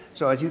ashes.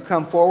 So as you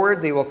come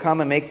forward, they will come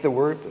and make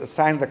the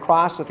sign of the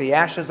cross with the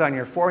ashes on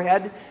your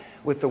forehead,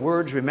 with the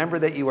words, remember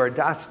that you are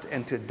dust,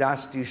 and to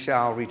dust you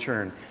shall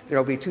return. There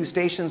will be 2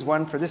 stations,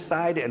 one for this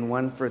side and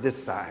one for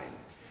this side.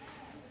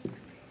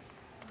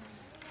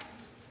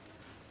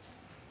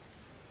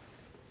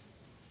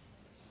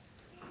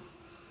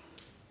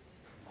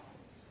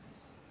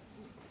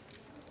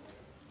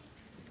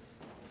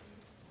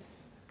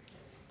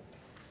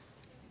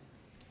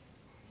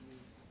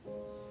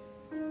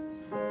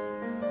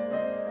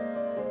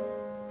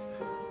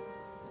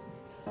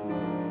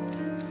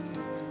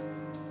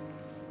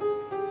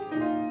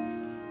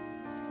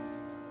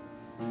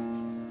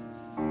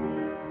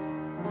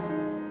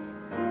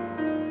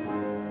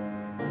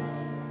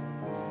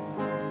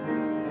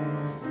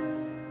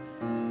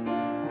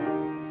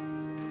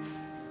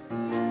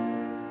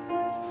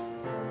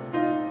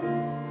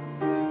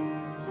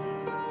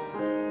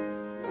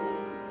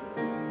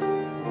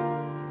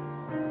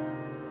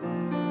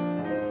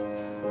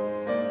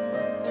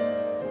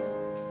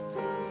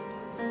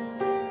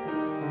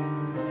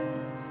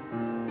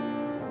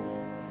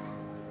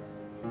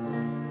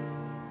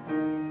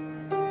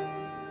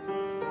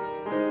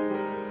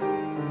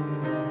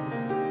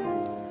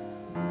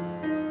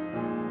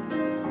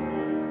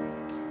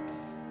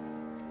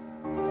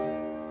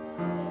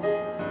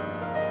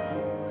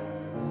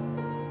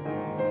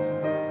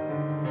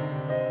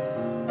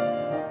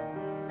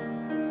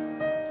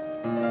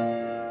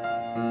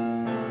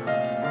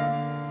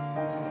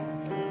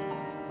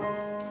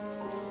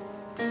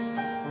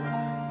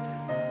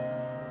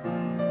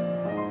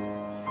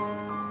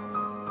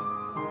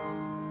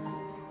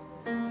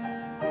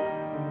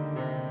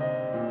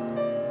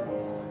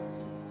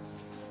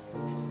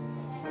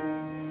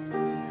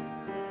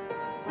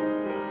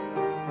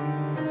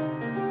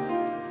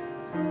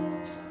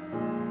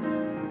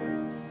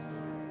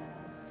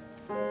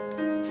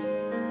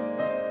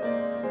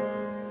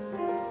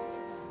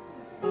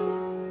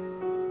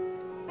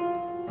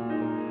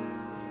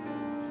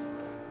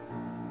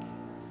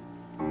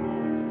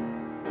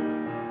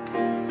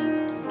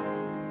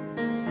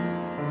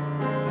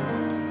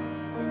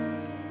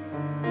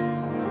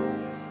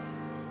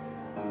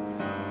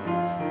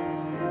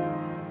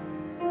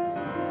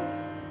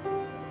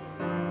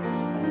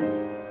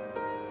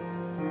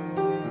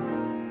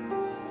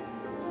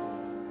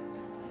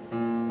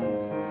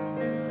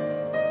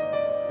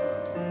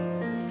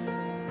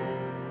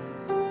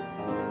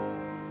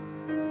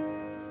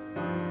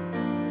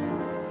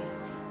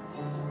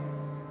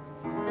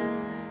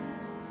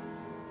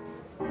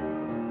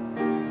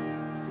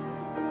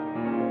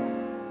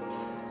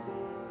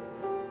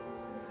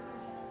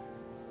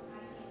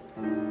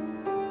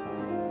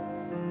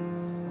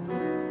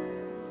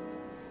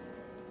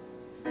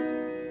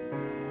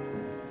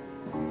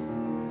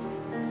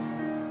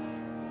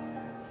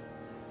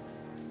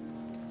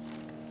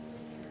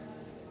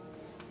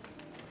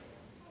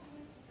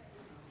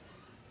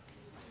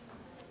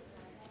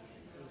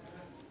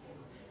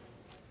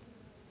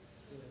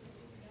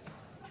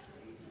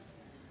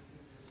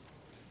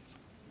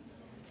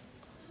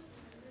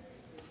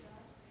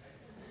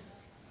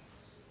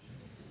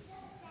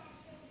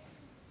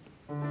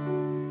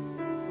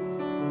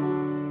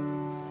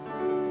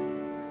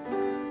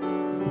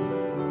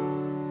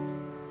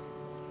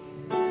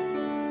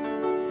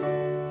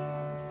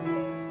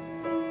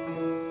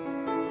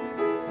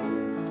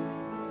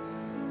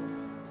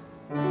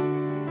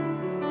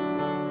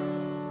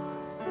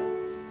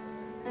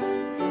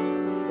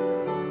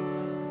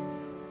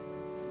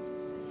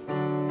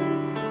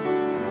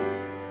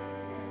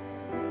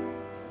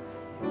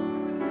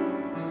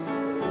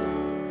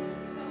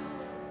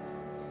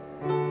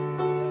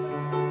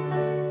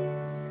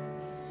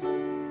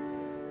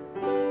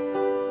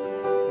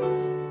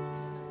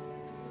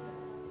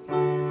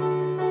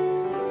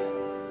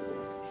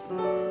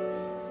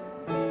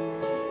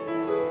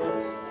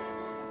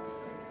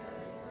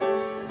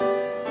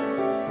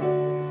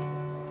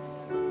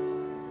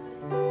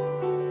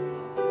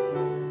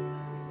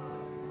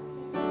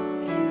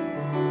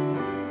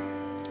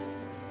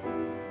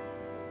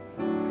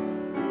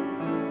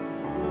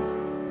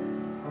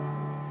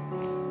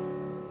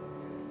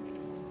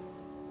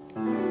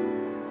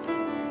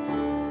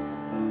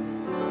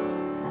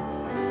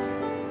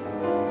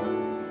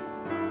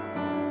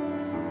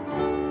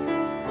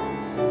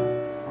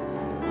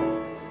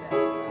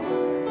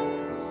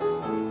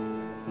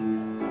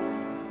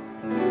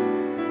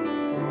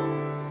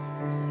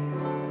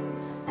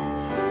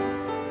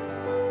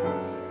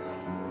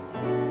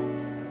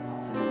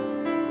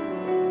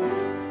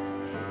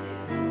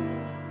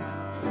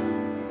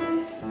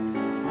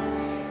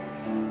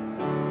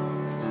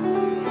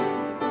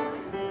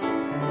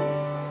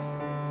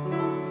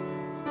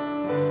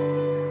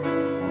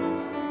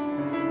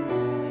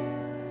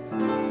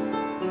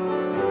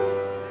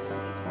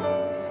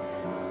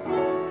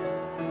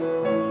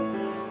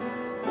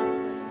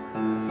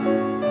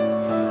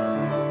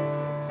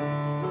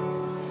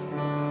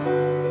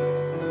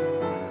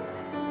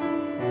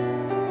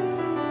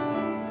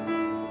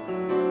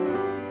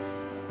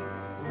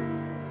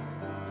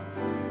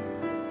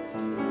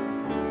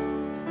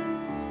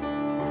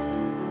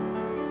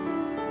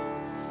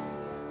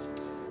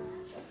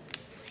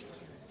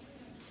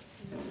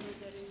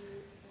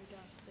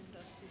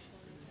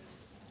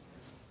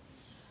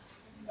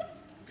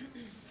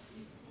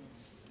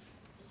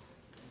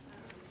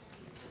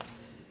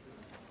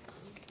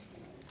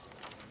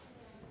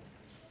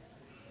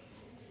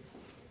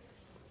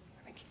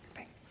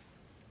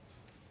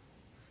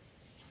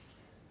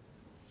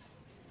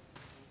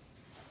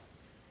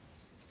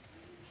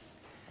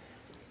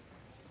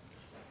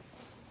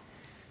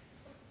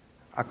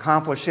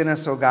 Accomplish in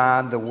us, O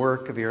God, the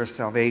work of your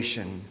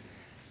salvation,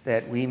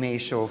 that we may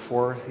show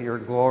forth your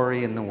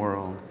glory in the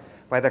world.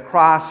 By the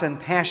cross and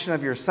passion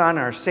of your Son,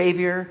 our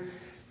Savior,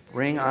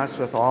 bring us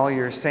with all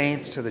your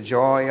saints to the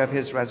joy of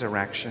his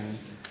resurrection.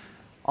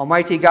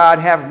 Almighty God,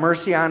 have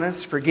mercy on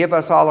us. Forgive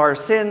us all our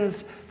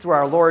sins through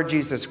our Lord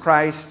Jesus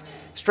Christ.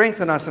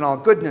 Strengthen us in all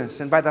goodness,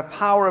 and by the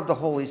power of the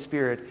Holy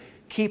Spirit,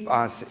 keep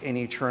us in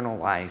eternal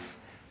life.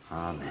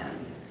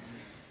 Amen.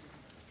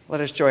 Let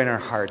us join our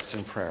hearts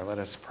in prayer. Let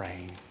us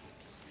pray.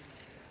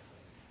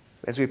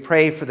 As we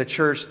pray for the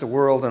church, the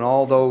world, and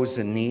all those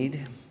in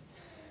need,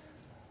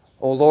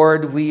 O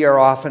Lord, we are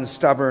often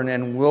stubborn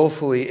and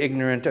willfully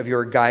ignorant of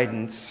your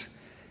guidance.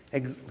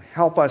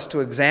 Help us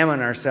to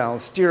examine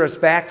ourselves, steer us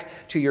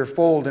back to your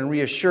fold, and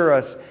reassure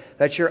us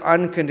that your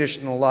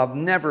unconditional love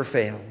never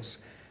fails.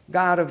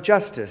 God of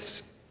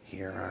justice,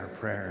 hear our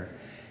prayer.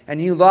 And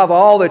you love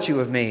all that you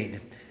have made,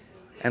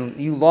 and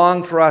you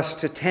long for us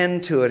to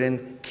tend to it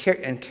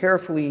and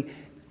carefully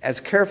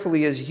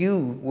as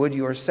you would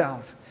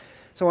yourself.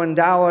 So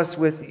endow us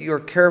with your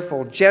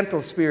careful,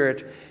 gentle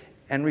spirit,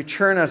 and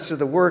return us to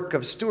the work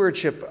of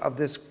stewardship of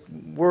this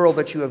world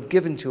that you have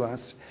given to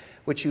us,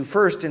 which you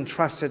first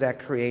entrusted at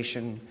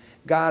creation.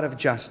 God of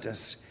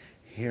justice,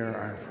 hear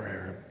our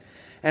prayer.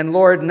 And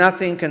Lord,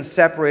 nothing can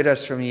separate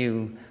us from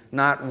you,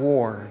 not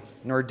war,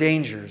 nor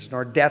dangers,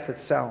 nor death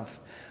itself.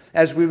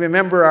 As we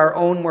remember our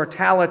own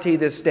mortality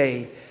this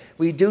day,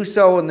 we do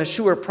so in the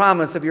sure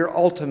promise of your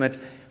ultimate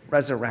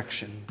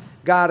resurrection.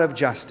 God of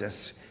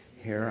justice,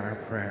 hear our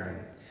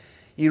prayer.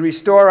 You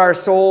restore our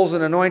souls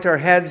and anoint our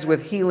heads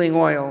with healing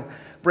oil.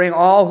 Bring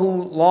all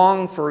who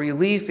long for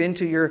relief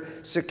into your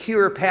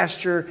secure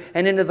pasture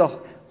and into the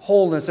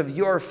wholeness of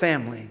your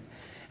family.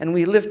 And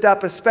we lift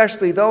up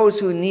especially those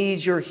who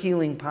need your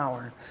healing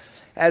power.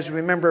 As we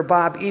remember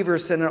Bob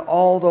Everson and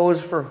all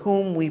those for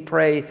whom we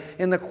pray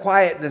in the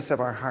quietness of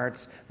our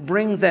hearts,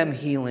 bring them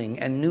healing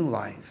and new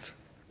life.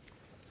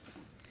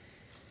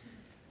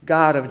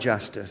 God of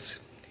justice,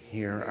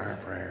 hear our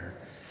prayer.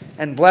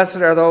 And blessed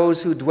are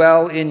those who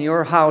dwell in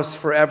your house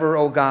forever,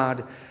 O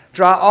God.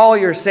 Draw all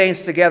your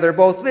saints together,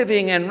 both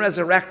living and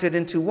resurrected,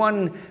 into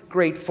one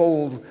great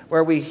fold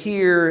where we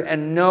hear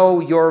and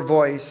know your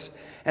voice,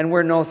 and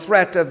where no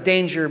threat of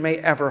danger may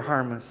ever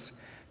harm us.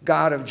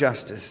 God of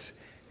justice,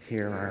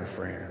 hear our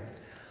prayer.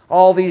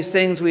 All these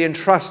things we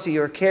entrust to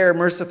your care,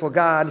 merciful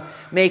God.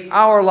 Make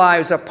our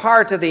lives a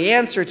part of the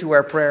answer to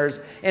our prayers,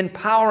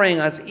 empowering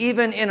us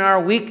even in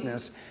our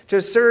weakness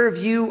to serve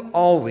you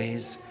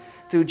always.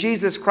 Through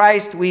Jesus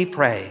Christ we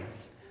pray.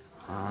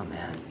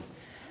 Amen.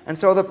 And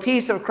so the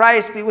peace of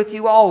Christ be with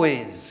you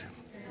always.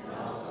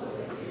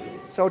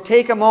 So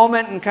take a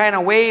moment and kind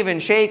of wave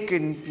and shake,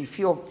 and if you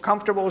feel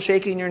comfortable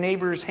shaking your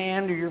neighbor's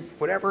hand or your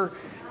whatever,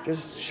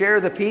 just share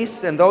the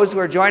peace. And those who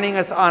are joining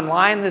us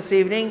online this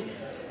evening,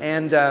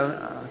 and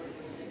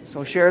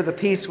so share the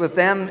peace with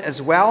them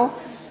as well.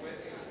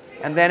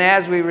 And then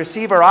as we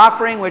receive our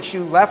offering, which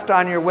you left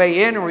on your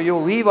way in or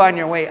you'll leave on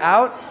your way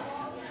out,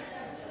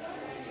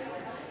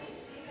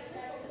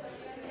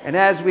 and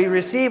as we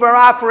receive our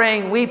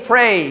offering, we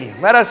pray.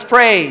 Let us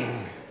pray.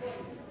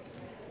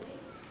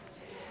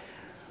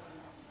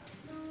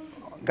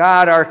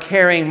 God, our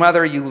caring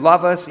mother, you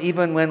love us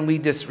even when we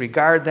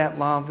disregard that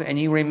love, and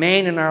you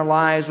remain in our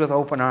lives with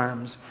open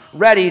arms,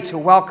 ready to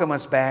welcome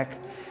us back.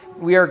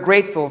 We are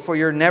grateful for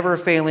your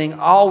never-failing,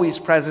 always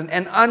present,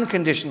 and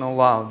unconditional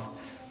love.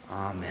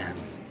 Amen.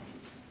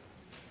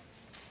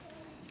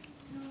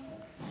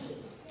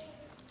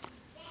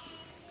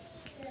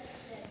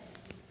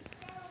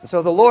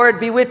 So the Lord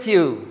be with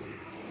you.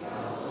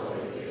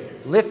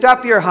 Lift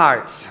up your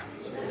hearts.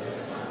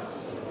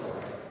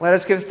 Let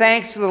us give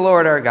thanks to the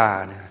Lord our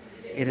God.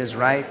 It is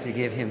right to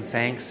give him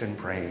thanks and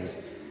praise.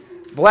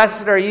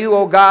 Blessed are you,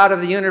 O God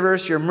of the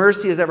universe. Your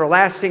mercy is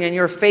everlasting, and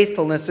your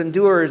faithfulness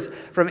endures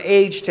from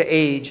age to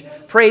age.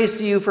 Praise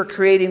to you for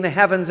creating the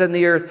heavens and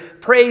the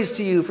earth. Praise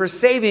to you for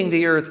saving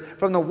the earth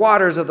from the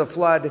waters of the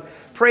flood.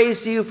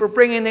 Praise to you for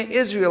bringing the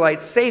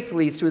Israelites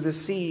safely through the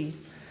sea.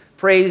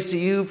 Praise to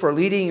you for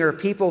leading your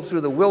people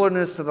through the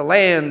wilderness to the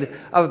land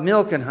of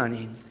milk and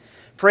honey.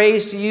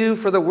 Praise to you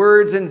for the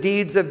words and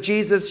deeds of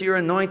Jesus, your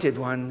anointed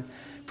one.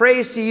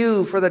 Praise to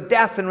you for the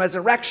death and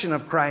resurrection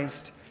of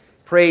Christ.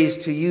 Praise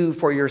to you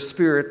for your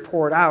Spirit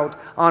poured out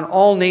on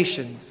all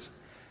nations.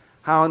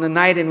 How in the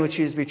night in which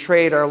he was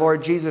betrayed, our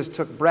Lord Jesus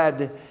took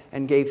bread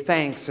and gave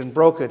thanks and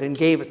broke it and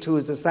gave it to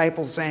his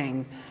disciples,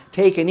 saying,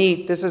 "Take and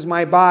eat, this is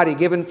my body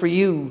given for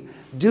you.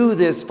 Do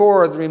this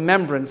for the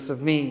remembrance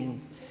of me."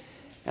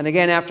 And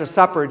again after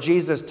supper,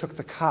 Jesus took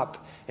the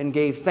cup and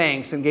gave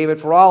thanks and gave it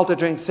for all to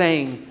drink,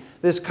 saying,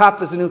 "This cup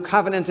is a new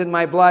covenant in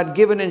my blood,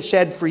 given and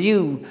shed for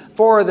you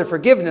for the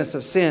forgiveness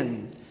of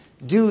sin.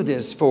 Do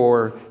this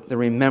for the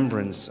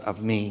remembrance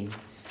of me."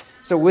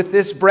 So with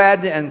this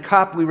bread and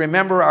cup, we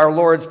remember our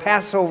Lord's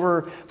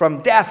Passover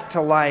from death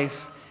to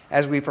life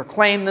as we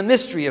proclaim the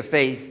mystery of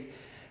faith.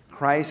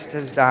 Christ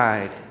has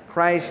died.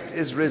 Christ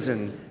is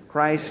risen.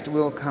 Christ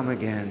will come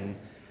again.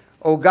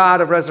 O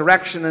God of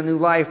resurrection and new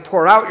life,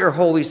 pour out your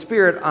Holy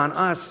Spirit on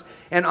us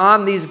and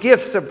on these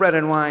gifts of bread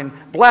and wine.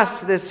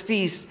 Bless this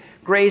feast.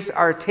 Grace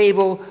our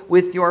table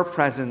with your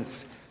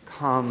presence.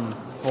 Come,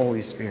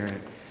 Holy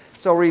Spirit.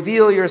 So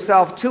reveal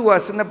yourself to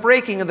us in the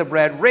breaking of the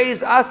bread.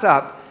 Raise us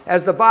up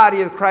as the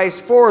body of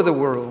Christ for the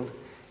world.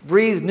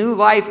 Breathe new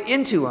life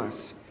into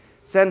us.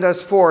 Send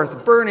us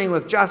forth burning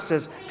with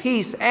justice,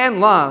 peace,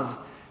 and love.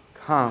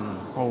 Come,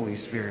 Holy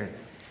Spirit.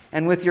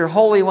 And with your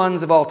holy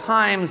ones of all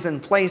times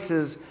and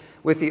places,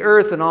 with the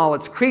earth and all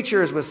its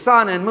creatures, with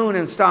sun and moon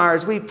and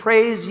stars, we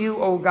praise you,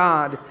 O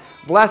God,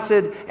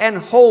 blessed and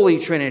holy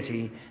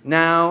Trinity,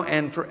 now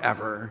and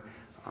forever.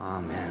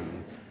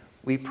 Amen.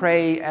 We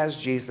pray as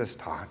Jesus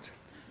taught.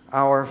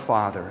 Our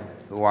Father,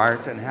 who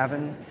art in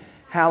heaven,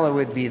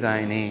 hallowed be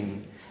thy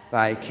name.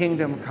 Thy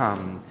kingdom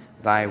come,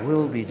 thy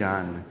will be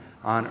done,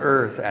 on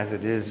earth as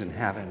it is in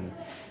heaven.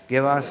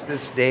 Give us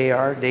this day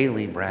our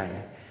daily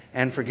bread,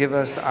 and forgive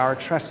us our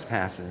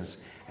trespasses,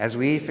 as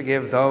we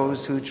forgive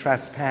those who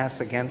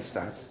trespass against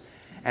us.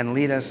 And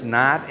lead us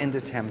not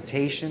into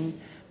temptation,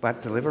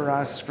 but deliver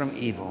us from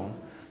evil.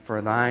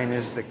 For thine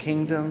is the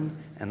kingdom,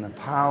 and the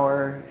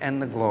power,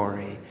 and the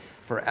glory,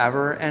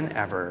 forever and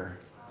ever.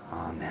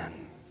 Amen.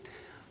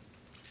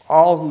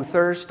 All who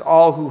thirst,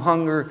 all who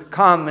hunger,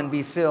 come and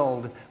be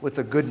filled with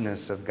the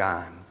goodness of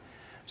God.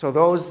 So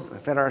those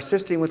that are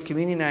assisting with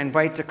communion, I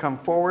invite to come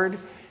forward,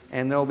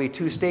 and there will be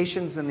 2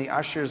 stations, and the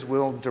ushers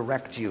will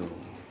direct you.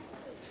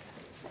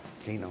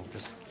 Okay, no,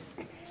 just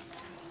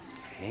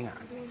hang on.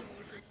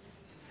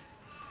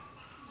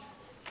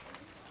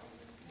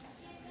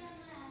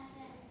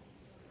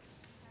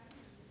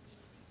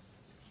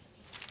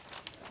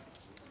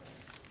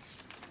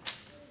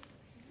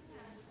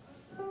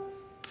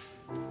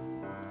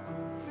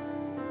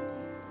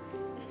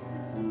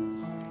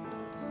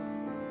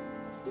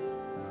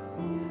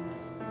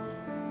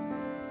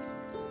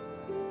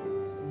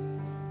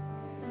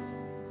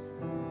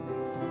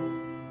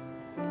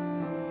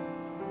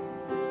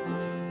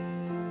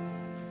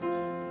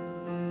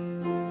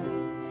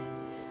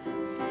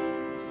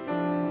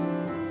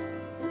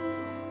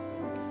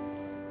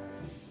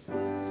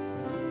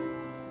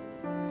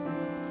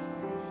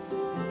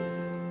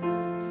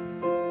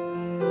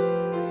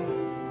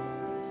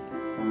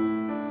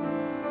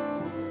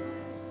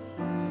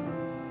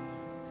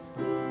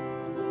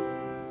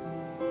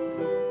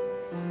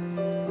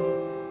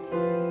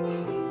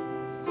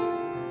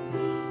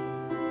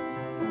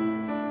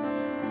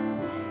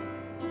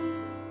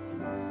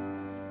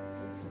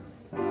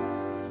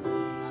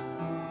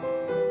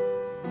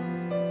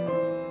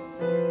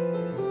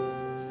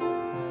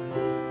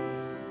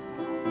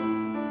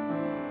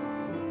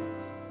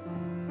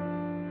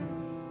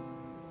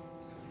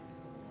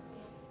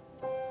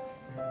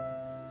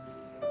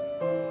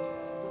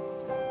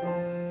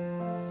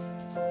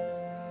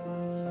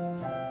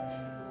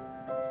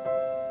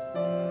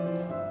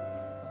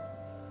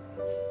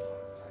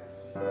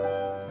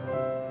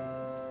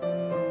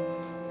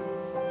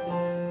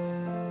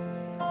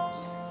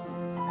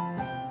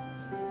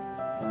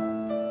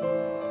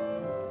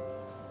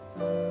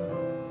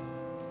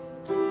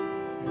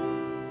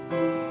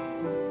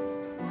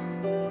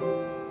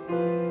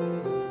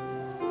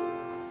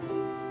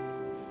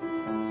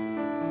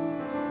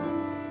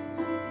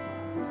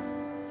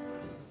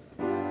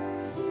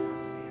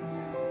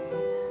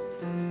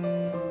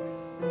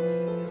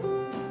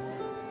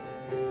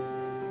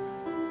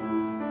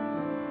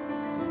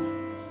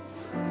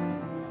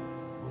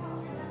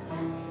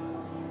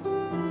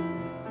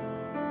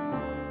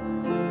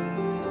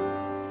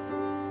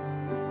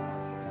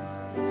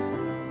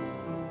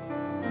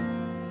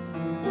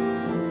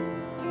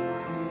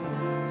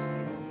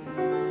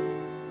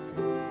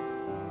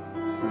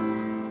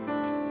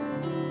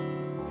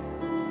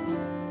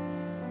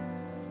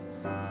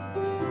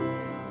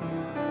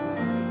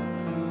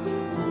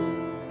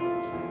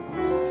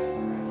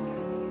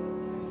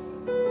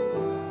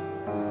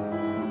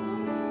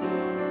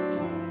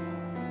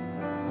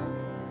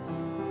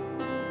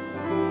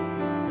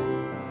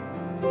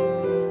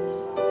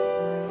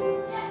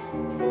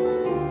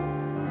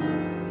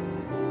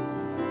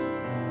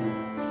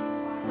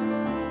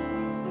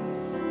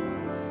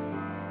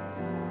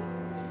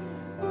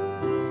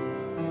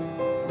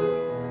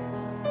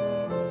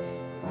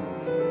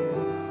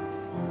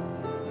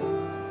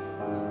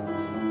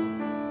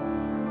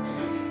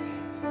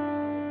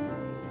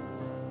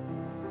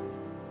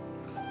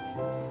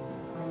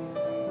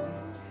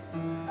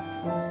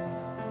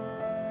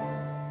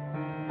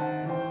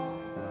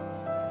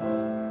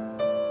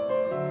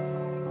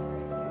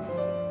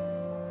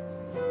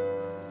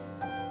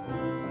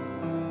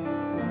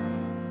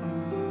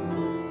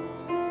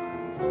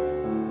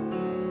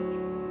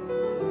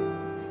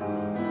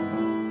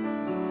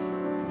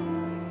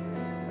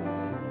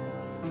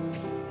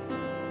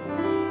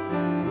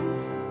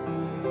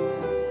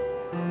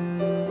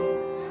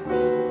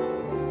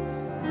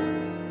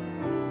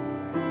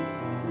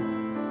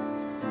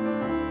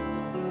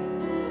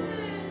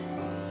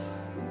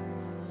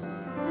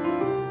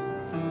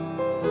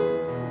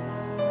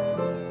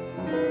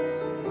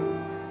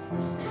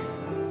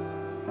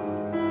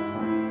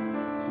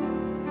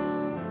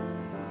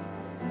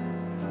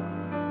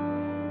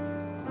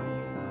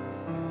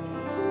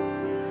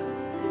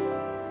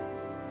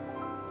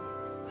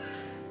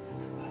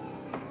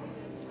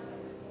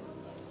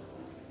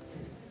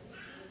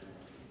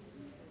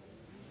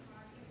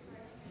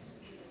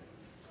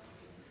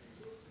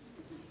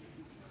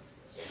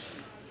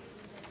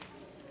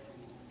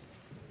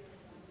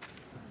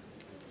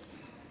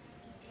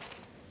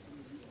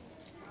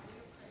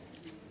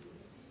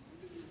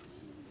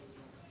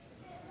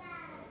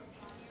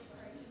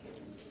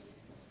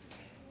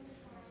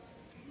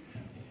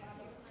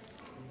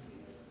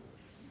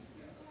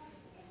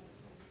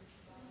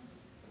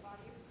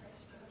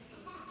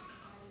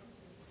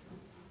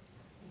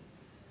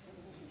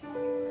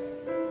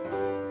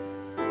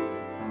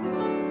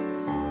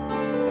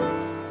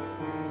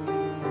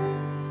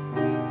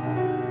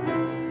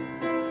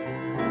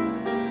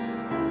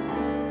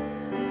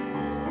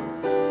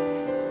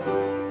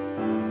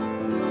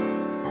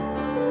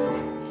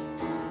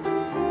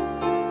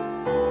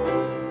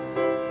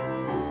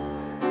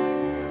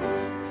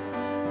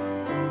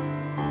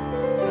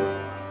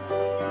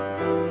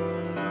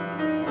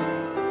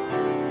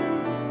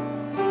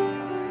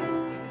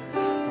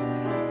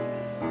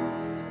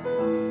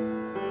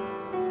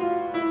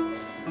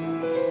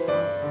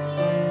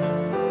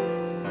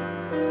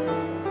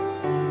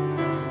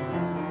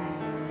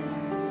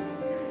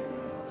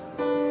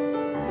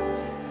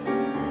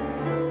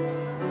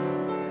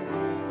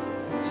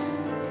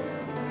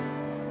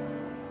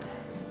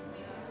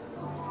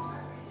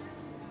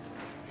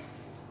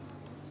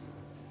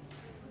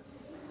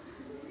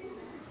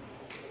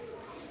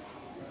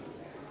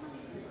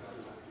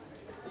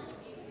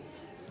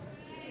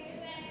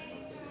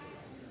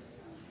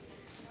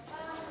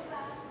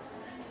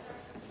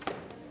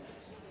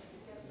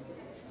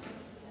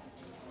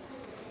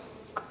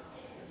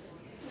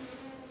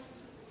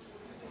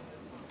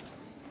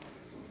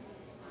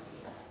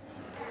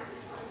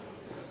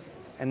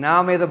 And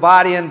now may the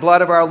body and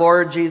blood of our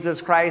Lord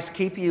Jesus Christ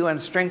keep you and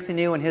strengthen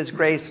you in his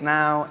grace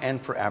now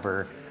and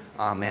forever.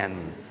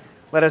 Amen.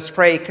 Let us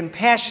pray.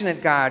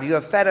 Compassionate God, you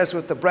have fed us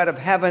with the bread of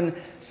heaven.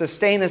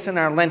 Sustain us in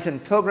our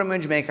Lenten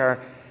pilgrimage.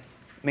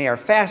 May our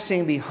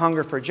fasting be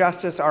hunger for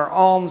justice, our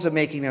alms a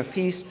making of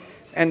peace,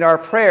 and our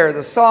prayer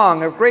the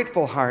song of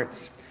grateful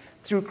hearts.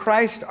 Through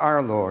Christ our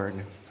Lord.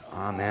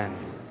 Amen.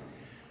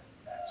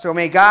 So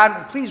may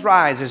God, please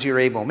rise as you're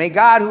able. May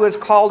God, who has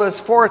called us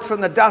forth from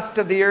the dust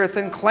of the earth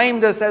and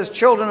claimed us as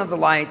children of the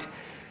light,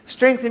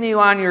 strengthen you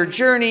on your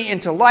journey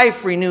into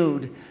life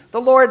renewed. The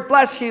Lord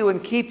bless you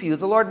and keep you.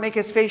 The Lord make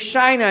his face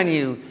shine on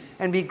you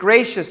and be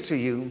gracious to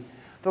you.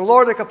 The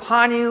Lord look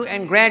upon you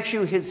and grant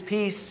you his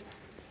peace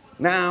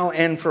now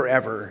and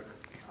forever.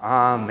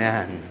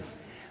 Amen.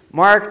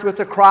 Marked with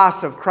the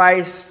cross of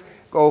Christ,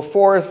 go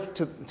forth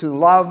to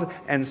love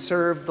and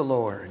serve the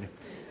Lord.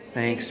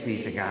 Thanks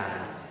be to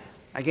God.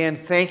 Again,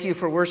 thank you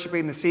for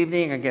worshiping this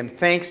evening. Again,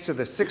 thanks to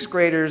the sixth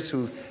graders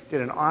who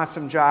did an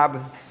awesome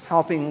job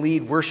helping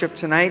lead worship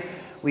tonight.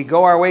 We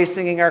go our way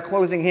singing our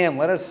closing hymn.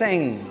 Let us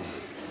sing.